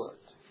underfoot.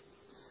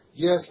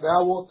 Yes,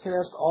 thou wilt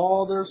cast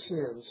all their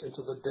sins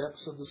into the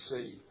depths of the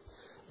sea.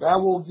 Thou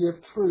wilt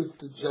give truth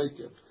to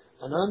Jacob,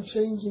 and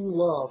unchanging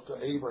love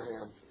to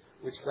Abraham,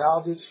 which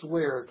thou didst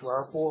swear to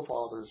our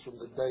forefathers from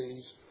the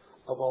days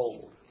of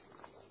old.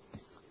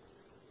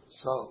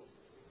 So,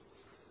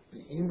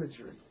 the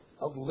imagery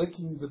of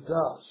licking the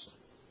dust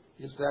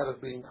is that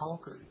of being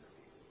conquered.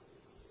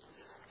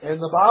 And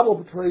the Bible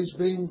portrays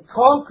being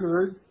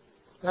conquered.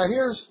 Now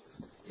here's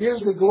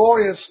the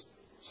glorious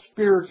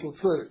spiritual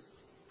truth.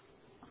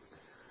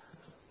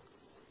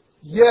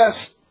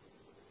 Yes,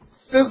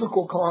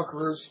 physical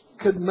conquerors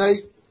could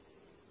make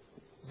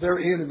their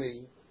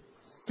enemy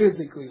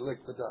physically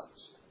lick the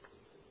dust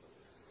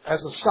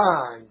as a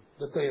sign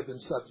that they have been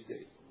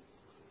subjugated.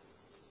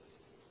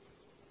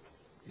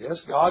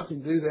 Yes, God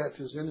can do that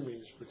to his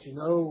enemies, but you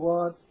know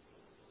what?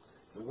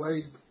 The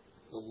way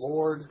the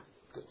Lord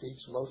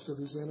defeats most of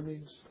his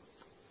enemies,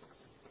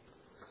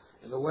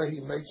 and the way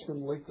he makes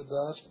them lick the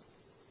dust,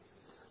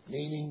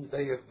 meaning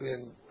they have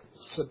been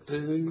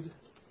subdued.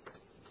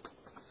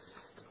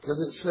 Because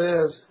it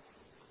says,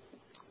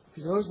 if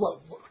you notice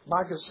what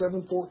Micah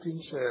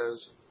 7:14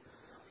 says,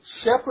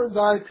 shepherd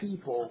thy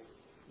people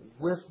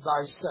with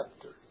thy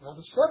scepter. Now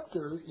the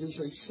scepter is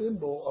a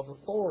symbol of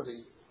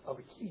authority of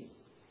a king,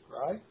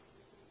 right?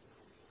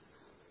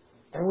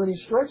 And when he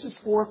stretches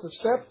forth the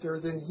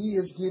scepter, then he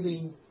is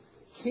giving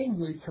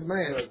kingly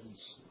commands.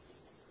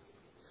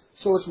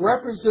 So it's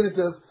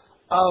representative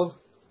of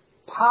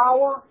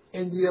power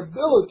and the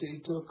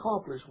ability to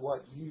accomplish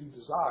what you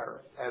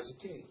desire as a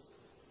king.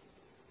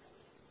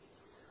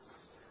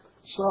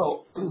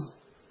 So,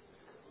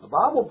 the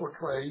Bible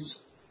portrays,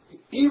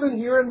 even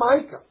here in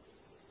Micah,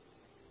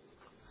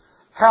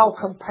 how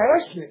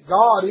compassionate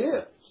God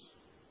is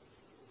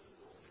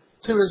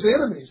to his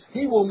enemies.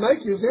 He will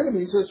make his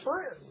enemies his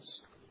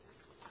friends.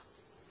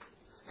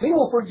 He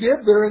will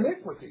forgive their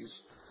iniquities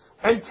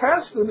and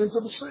cast them into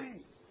the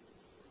sea.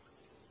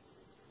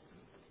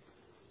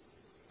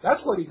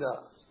 That's what he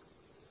does.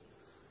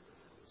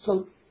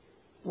 So,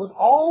 with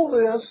all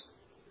this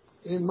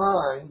in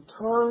mind,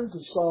 turn to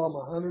Psalm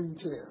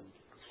 110.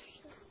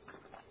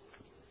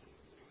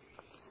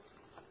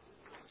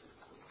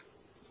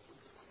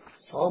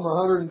 Psalm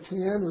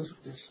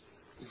 110 is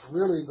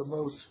really the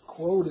most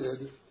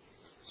quoted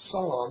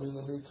psalm in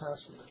the New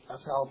Testament.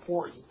 That's how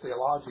important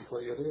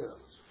theologically it is.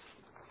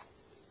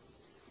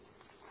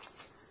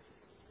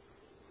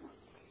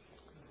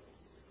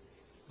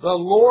 The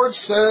Lord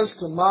says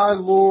to my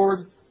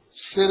Lord,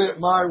 sit at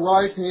my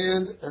right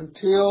hand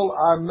until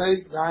I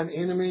make thine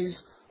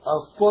enemies a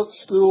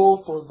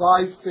footstool for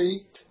thy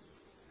feet.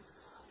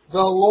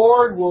 The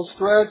Lord will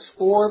stretch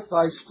forth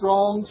thy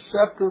strong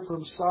scepter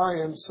from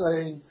Zion,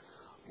 saying,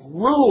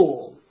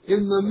 rule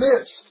in the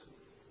midst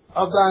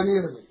of thine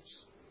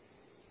enemies.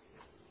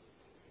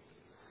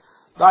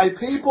 Thy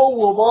people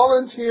will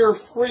volunteer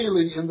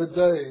freely in the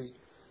day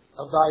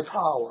of thy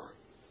power.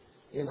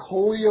 In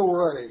holy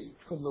array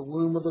from the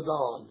womb of the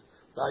dawn,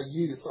 thy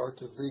youth are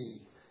to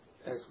thee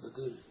as the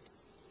dew.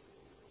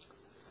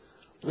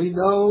 We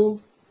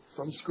know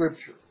from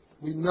Scripture,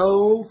 we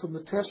know from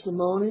the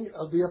testimony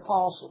of the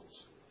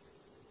apostles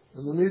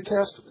in the New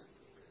Testament,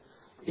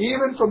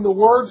 even from the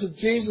words of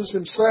Jesus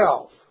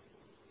himself,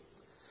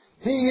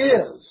 he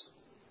is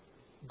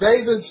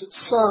David's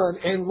son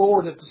and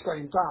Lord at the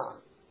same time.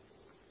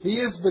 He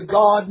is the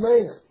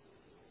God-man.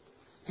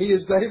 He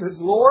is David's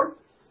Lord,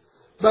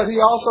 but he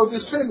also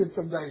descended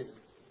from David.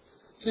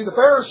 See, the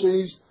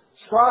Pharisees,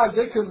 scribes,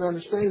 they couldn't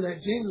understand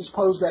that. Jesus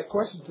posed that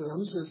question to them.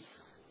 He says,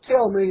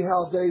 tell me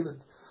how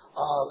David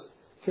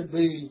could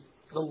be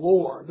the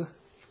Lord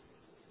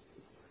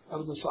of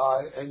the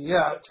Messiah and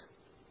yet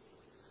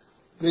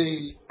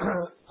be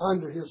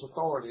under his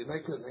authority. And they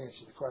couldn't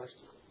answer the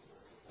question.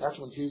 That's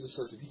when Jesus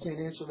says, if you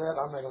can't answer that,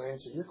 I'm not going to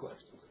answer your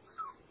questions.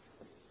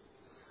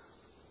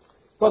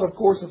 But of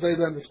course, if they'd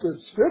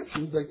understood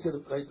Scripture,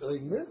 they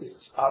knew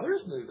this.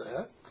 Others knew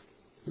that,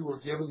 who were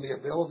given the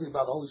ability by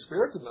the Holy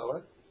Spirit to know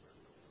it.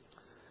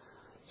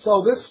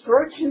 So this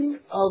stretching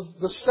of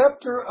the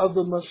scepter of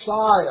the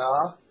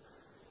Messiah,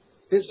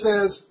 it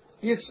says,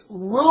 it's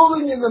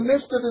ruling in the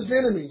midst of his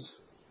enemies.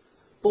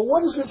 But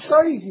what does it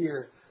say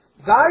here?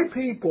 Thy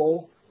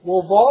people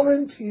will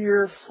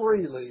volunteer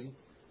freely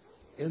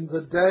in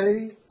the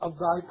day of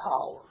thy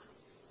power.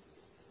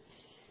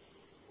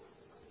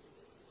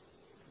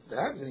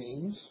 That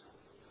means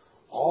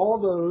all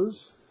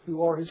those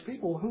who are his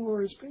people. Who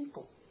are his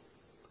people?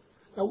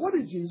 Now, what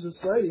did Jesus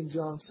say in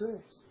John 6?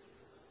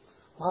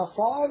 My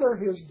Father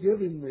has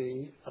given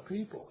me a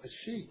people, a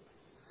sheep.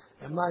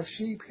 And my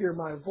sheep hear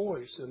my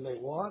voice, and they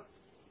what?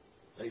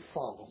 They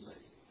follow me.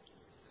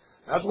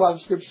 That's why the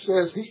Scripture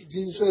says,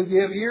 Jesus says, if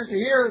you have ears to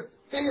hear,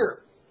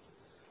 hear.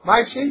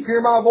 My sheep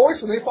hear my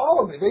voice, and they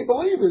follow me. They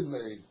believe in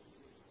me.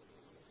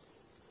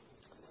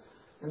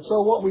 And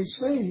so what we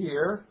see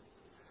here,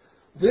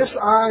 this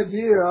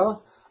idea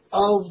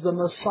of the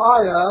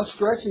Messiah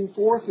stretching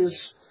forth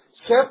his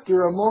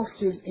scepter amongst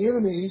his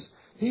enemies,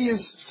 he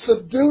is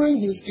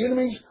subduing his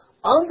enemies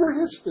under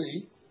his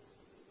feet.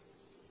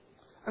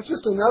 That's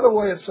just another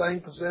way of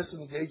saying possessing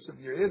the gates of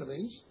your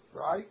enemies,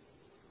 right?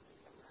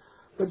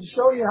 But to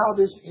show you how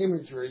this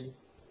imagery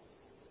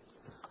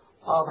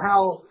of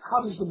how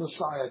does the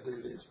Messiah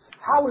do this?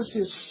 How is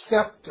his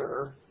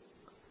scepter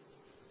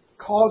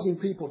causing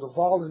people to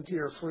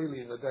volunteer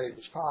freely in the day of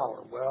his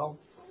power? Well,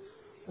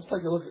 let's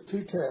take a look at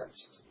two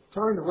texts.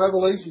 Turn to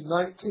Revelation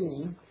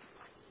 19.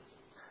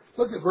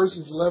 Look at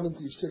verses 11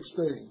 through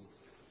 16.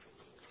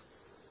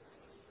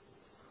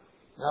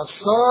 Now,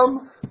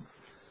 some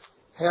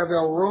have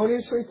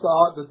erroneously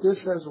thought that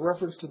this has a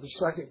reference to the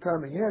second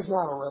coming. It has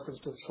not a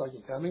reference to the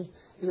second coming.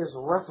 It has a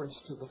reference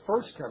to the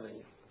first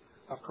coming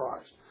of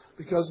Christ.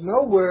 Because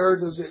nowhere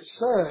does it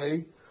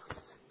say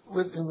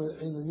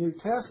in the New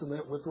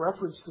Testament with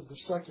reference to the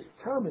second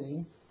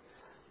coming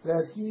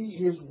that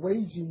he is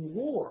waging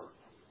war.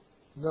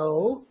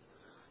 No.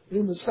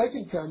 In the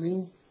second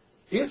coming,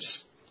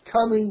 it's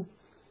coming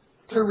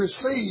to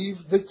receive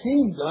the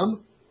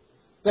kingdom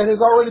that has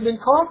already been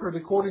conquered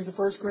according to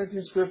 1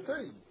 Corinthians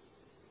 15.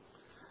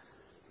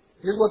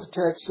 Here's what the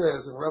text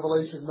says in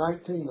Revelation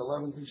 19,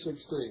 11 through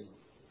 16.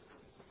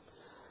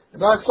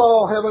 And I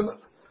saw heaven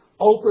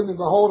open, and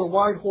behold, a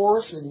white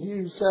horse, and he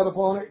who sat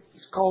upon it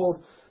is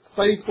called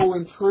Faithful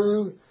and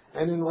True,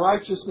 and in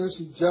righteousness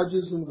he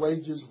judges and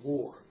wages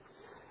war.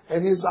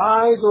 And his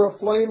eyes are a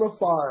flame of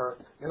fire,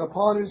 and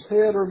upon his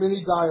head are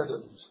many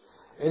diadems.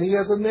 And he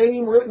has a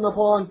name written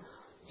upon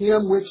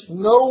him which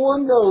no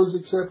one knows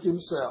except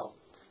himself.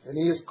 And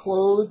he is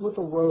clothed with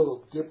a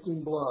robe dipped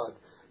in blood,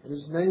 and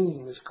his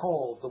name is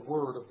called the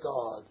Word of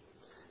God.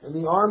 And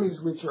the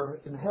armies which are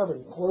in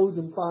heaven, clothed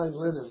in fine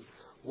linen,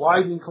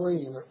 white and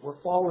clean, were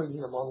following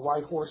him on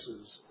white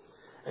horses.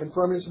 And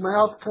from his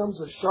mouth comes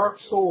a sharp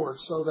sword,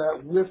 so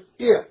that with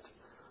it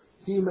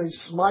he may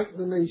smite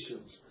the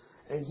nations.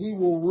 And he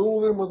will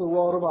rule them with a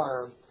rod of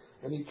iron,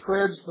 and he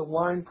treads the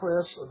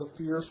winepress of the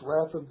fierce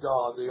wrath of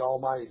God, the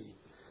Almighty.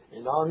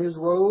 And on his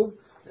robe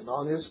and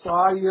on his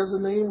thigh he has a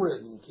name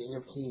written, King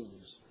of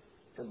Kings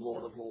and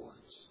Lord of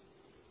Lords.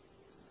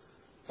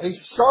 A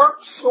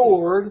sharp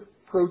sword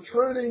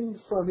protruding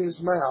from his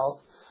mouth,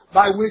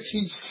 by which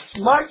he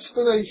smites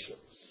the nations.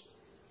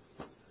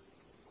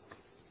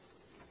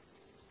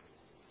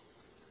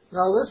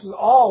 Now, this is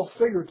all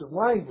figurative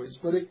language,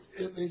 but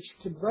it's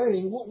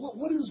conveying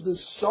what is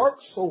this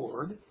sharp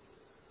sword?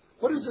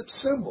 What is its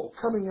symbol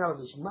coming out of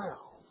his mouth?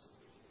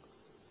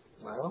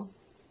 Well,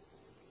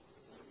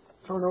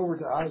 turn over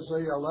to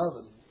Isaiah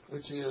 11,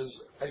 which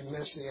is a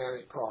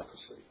messianic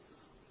prophecy,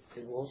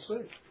 and we'll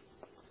see.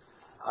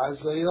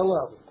 Isaiah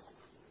 11.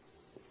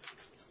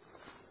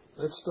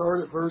 Let's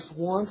start at verse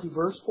 1 to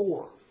verse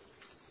 4.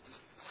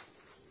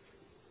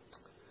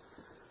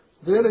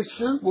 Then a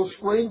shoot will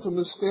spring from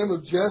the stem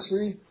of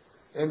Jesse,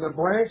 and the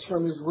branch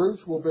from his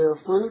roots will bear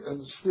fruit,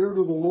 and the Spirit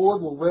of the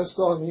Lord will rest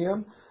on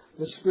him,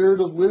 the Spirit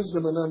of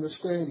wisdom and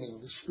understanding,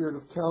 the Spirit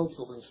of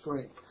counsel and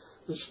strength,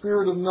 the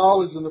Spirit of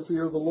knowledge and the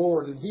fear of the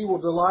Lord, and he will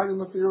delight in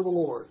the fear of the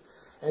Lord.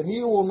 And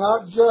he will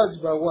not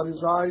judge by what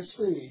his eyes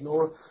see,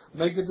 nor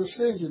make a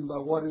decision by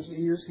what his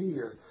ears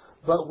hear.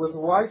 But with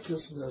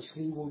righteousness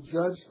he will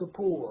judge the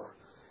poor,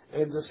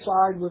 and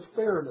decide with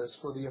fairness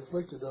for the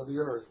afflicted of the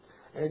earth.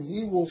 And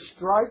he will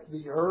strike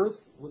the earth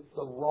with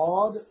the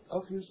rod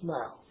of his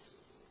mouth,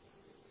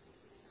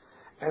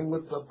 and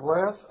with the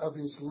breath of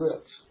his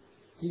lips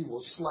he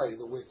will slay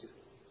the wicked.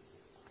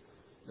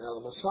 Now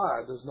the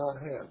Messiah does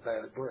not have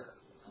bad breath.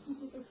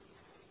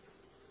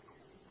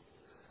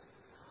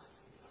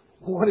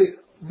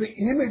 The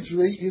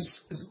imagery is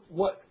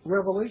what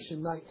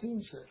Revelation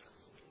 19 says.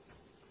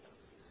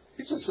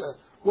 It's just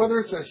whether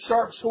it's a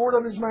sharp sword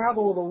on his mouth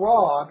or the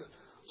rod.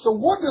 So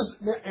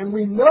and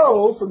we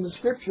know from the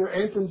Scripture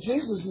and from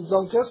Jesus'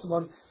 own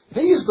testimony,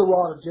 he is the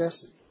rod of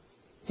Jesse.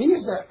 He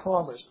is that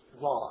promised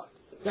rod,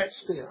 that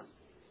stem.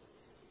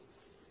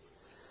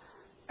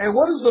 And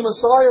what does the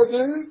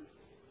Messiah do?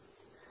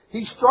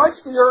 He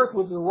strikes the earth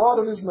with the rod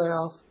of his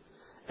mouth,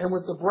 and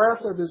with the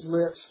breath of his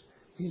lips,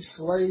 he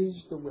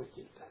slays the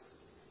wicked.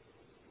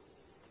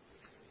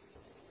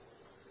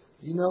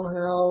 You know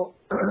how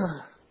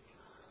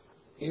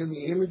in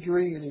the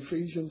imagery in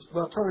Ephesians,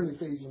 well, turn to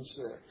Ephesians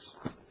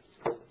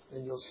 6,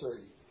 and you'll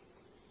see.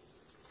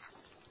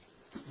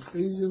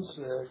 Ephesians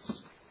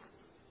 6,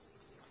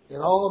 in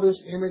all of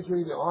this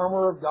imagery, the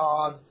armor of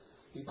God,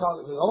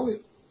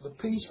 the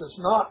piece that's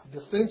not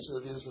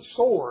defensive is the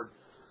sword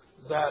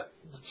that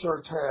the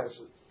church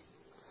has.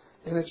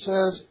 And it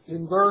says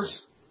in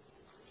verse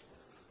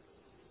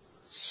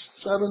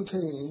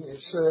 17,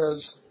 it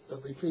says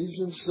of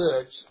Ephesians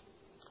 6,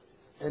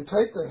 and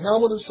take the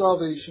helmet of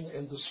salvation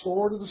and the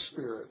sword of the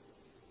Spirit,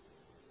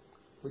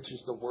 which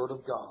is the Word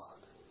of God.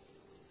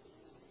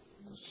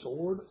 The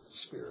sword of the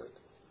Spirit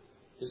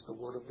is the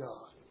Word of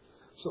God.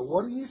 So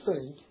what do you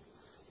think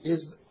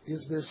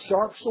is this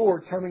sharp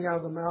sword coming out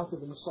of the mouth of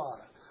the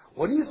Messiah?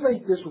 What do you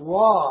think this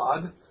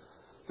rod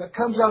that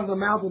comes out of the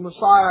mouth of the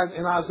Messiah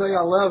in Isaiah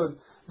 11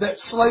 that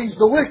slays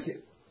the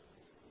wicked?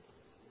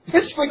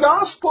 It's the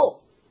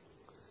gospel.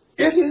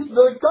 It is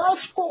the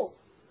gospel.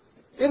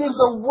 It is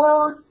the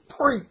word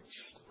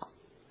preached.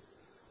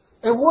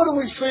 And what do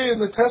we see in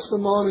the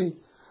testimony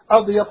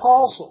of the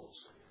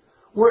apostles?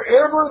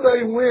 Wherever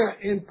they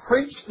went and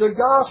preached the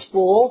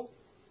gospel,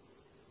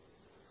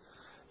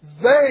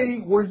 they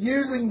were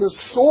using the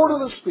sword of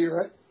the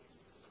Spirit.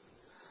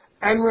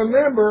 And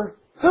remember,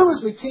 who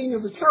is the king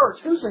of the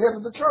church? Who's the head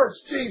of the church?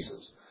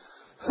 Jesus.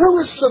 Who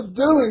is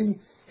subduing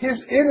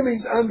his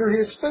enemies under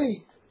his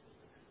feet?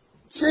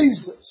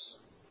 Jesus.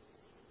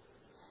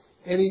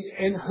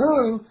 And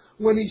who,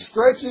 when he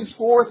stretches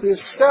forth his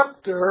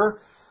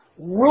scepter,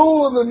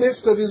 rule in the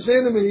midst of his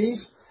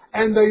enemies,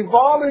 and they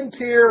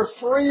volunteer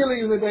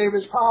freely in the day of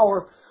his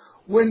power.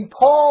 When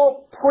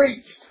Paul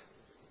preached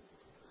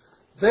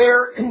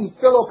there in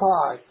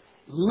Philippi,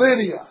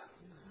 Lydia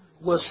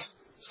was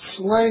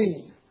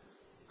slain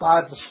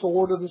by the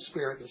sword of the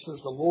Spirit. It says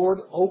the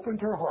Lord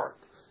opened her heart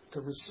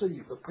to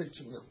receive the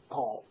preaching of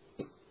Paul.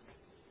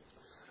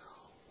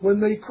 When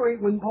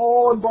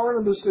Paul and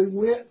Barnabas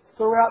went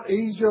throughout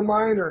Asia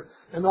Minor,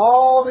 and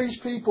all these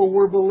people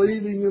were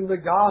believing in the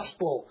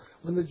gospel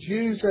when the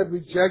Jews had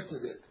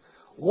rejected it,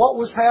 what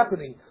was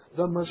happening?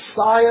 The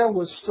Messiah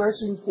was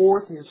stretching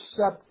forth his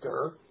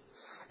scepter,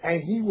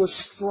 and he was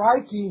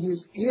striking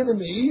his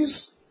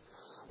enemies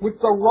with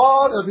the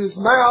rod of his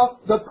mouth,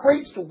 the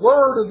preached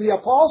word of the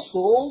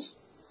apostles.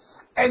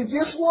 And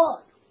guess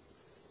what?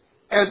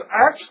 As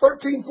Acts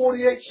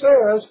 13:48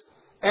 says,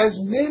 as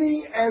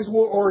many as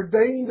were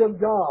ordained of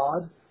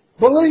God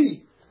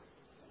believed.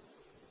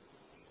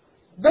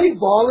 They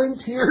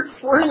volunteered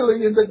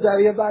freely in the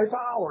day of thy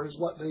power is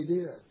what they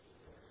did.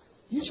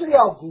 You see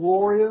how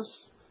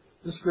glorious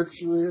the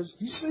Scripture is?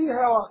 You see,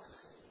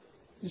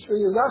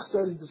 as I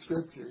studied the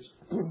Scriptures,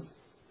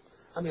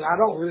 I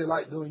don't really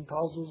like doing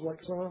puzzles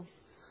like some,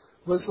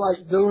 but it's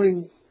like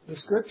doing the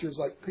Scriptures,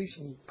 like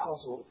piecing the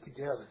puzzle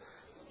together.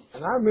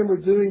 And I remember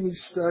doing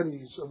these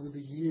studies over the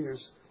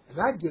years, and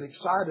I'd get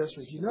excited. I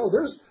said,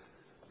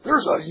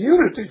 there's a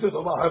unity to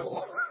the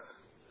Bible.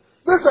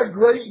 There's a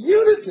great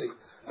unity.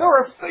 There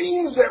are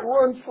themes that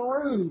run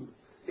through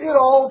It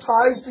all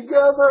ties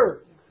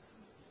together.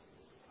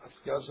 That's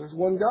because there's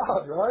one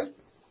God, right?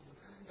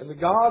 And the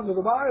God of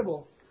the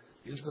Bible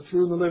is the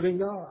true and the living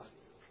God.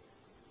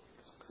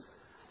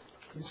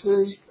 You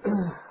see,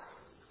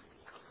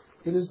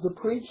 it is the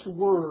preached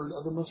word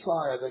of the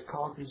Messiah that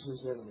conquers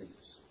his enemies.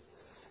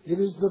 It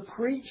is the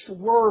preached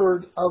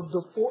word of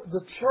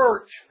the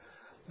church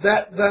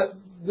that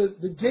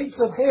the gates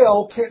of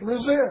hell can't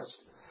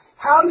resist.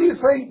 How do you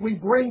think we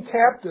bring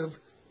captive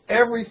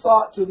every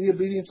thought to the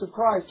obedience of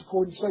Christ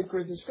according to 2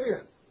 Corinthians 10?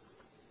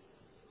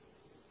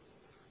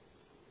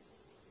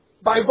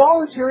 By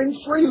volunteering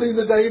freely in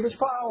the day of his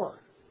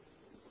power.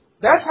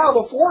 That's how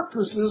the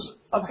fortresses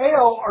of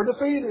hell are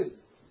defeated.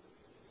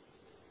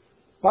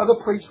 By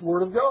the preached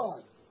word of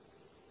God.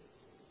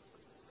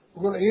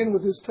 We're going to end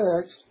with this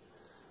text.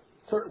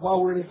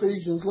 While we're in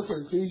Ephesians, look at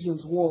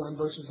Ephesians 1,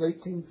 verses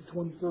 18 to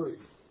 23.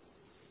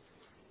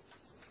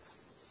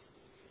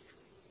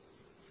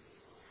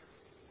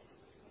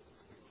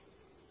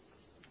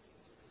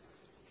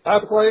 I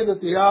pray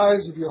that the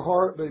eyes of your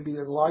heart may be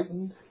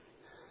enlightened,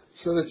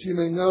 so that you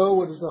may know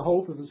what is the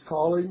hope of his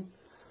calling,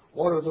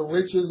 what are the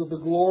riches of the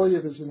glory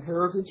of his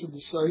inheritance in the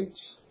saints,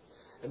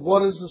 and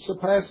what is the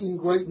surpassing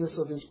greatness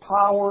of his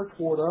power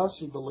toward us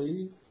who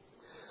believe.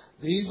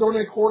 These are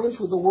in accordance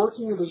with the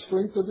working of the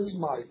strength of his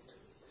might,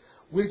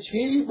 which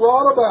he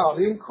brought about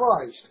in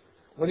Christ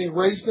when he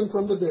raised him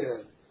from the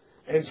dead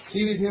and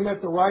seated him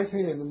at the right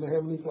hand in the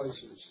heavenly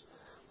places,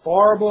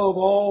 far above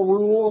all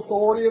rule,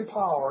 authority, and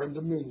power and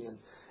dominion,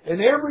 and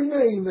every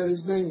name that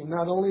is named,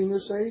 not only in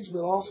this age,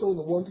 but also in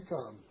the one to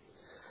come.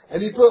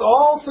 And he put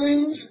all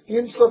things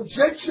in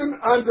subjection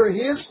under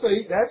his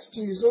feet, that's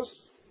Jesus,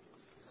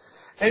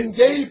 and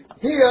gave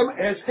him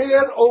as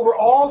head over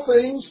all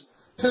things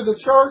to the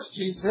church.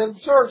 Jesus had the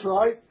church,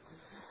 right?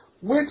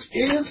 Which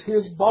is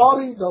his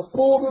body, the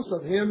fullness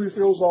of him who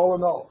fills all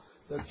in all.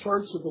 The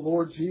church of the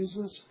Lord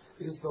Jesus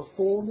is the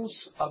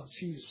fullness of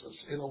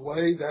Jesus in a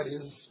way that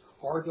is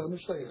hard to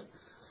understand.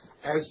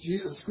 As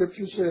the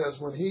Scripture says,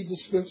 when he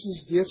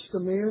dispenses gifts to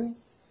men,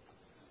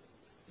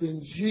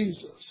 then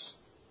Jesus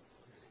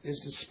is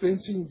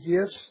dispensing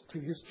gifts to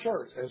his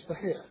church as the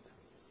head.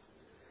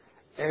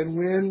 And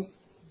when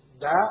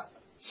that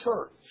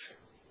church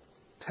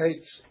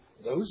takes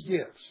those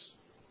gifts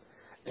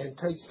and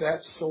takes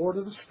that sword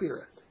of the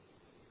Spirit,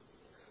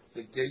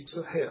 the gates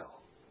of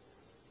hell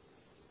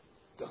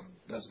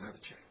doesn't have a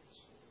chance.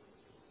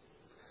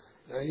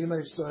 Now you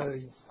may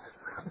say,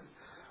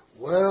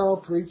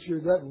 well, preacher,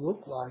 it doesn't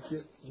look like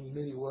it in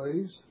many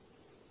ways.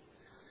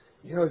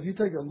 You know, if you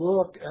take a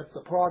look at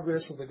the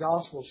progress of the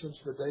gospel since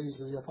the days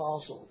of the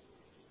apostle,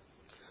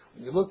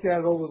 when you look at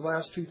it over the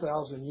last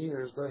 2,000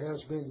 years, there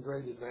has been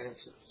great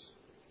advances.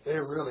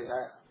 There really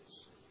has.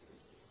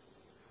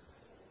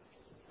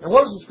 And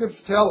what does the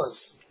Scripture tell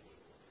us?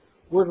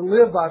 We're to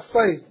live by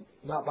faith,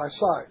 not by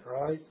sight,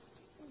 right?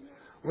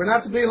 We're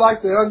not to be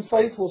like the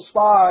unfaithful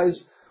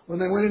spies when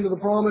they went into the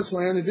promised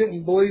land and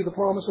didn't believe the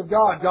promise of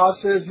God. God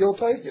says you'll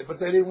take it, but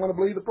they didn't want to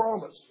believe the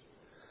promise.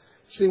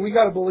 See, we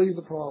got to believe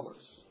the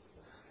promise.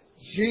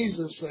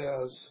 Jesus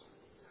says,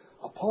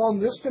 upon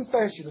this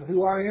confession of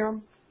who I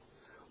am,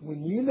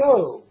 when you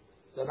know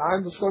that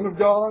I'm the Son of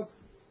God,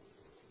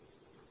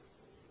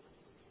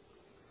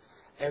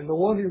 and the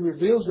one who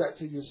reveals that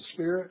to you is the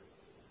Spirit,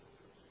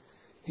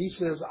 he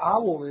says, I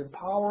will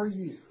empower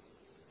you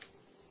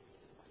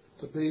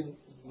to be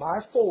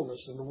my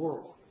fullness in the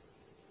world.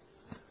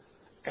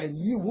 And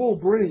you will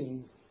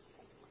bring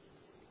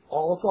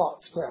all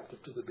thoughts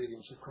captive to the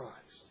obedience of Christ.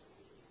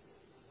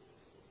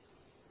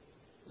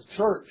 The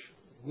church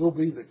will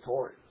be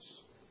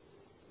victorious.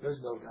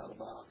 There's no doubt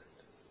about it.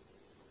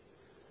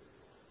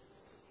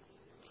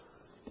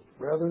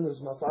 Brethren, as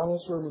my final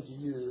sermon to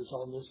you is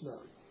on this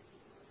note.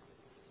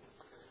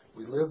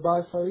 We live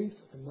by faith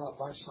and not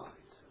by sight.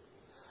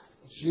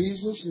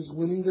 Jesus is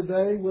winning the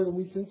day whether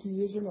we think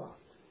he is or not.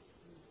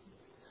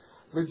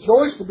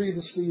 Rejoice to be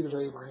the seed of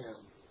Abraham.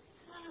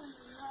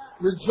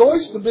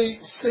 Rejoice to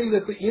see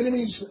that the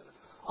enemies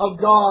of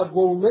God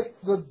will lick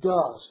the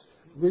dust.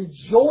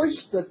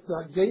 Rejoice that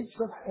the gates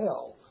of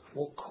hell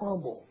will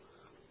crumble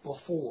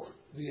before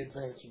the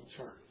advancing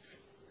church.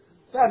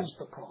 That is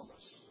the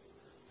promise.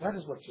 That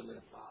is what you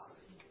live by.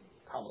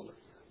 Hallelujah.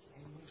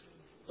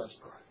 Let's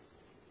pray.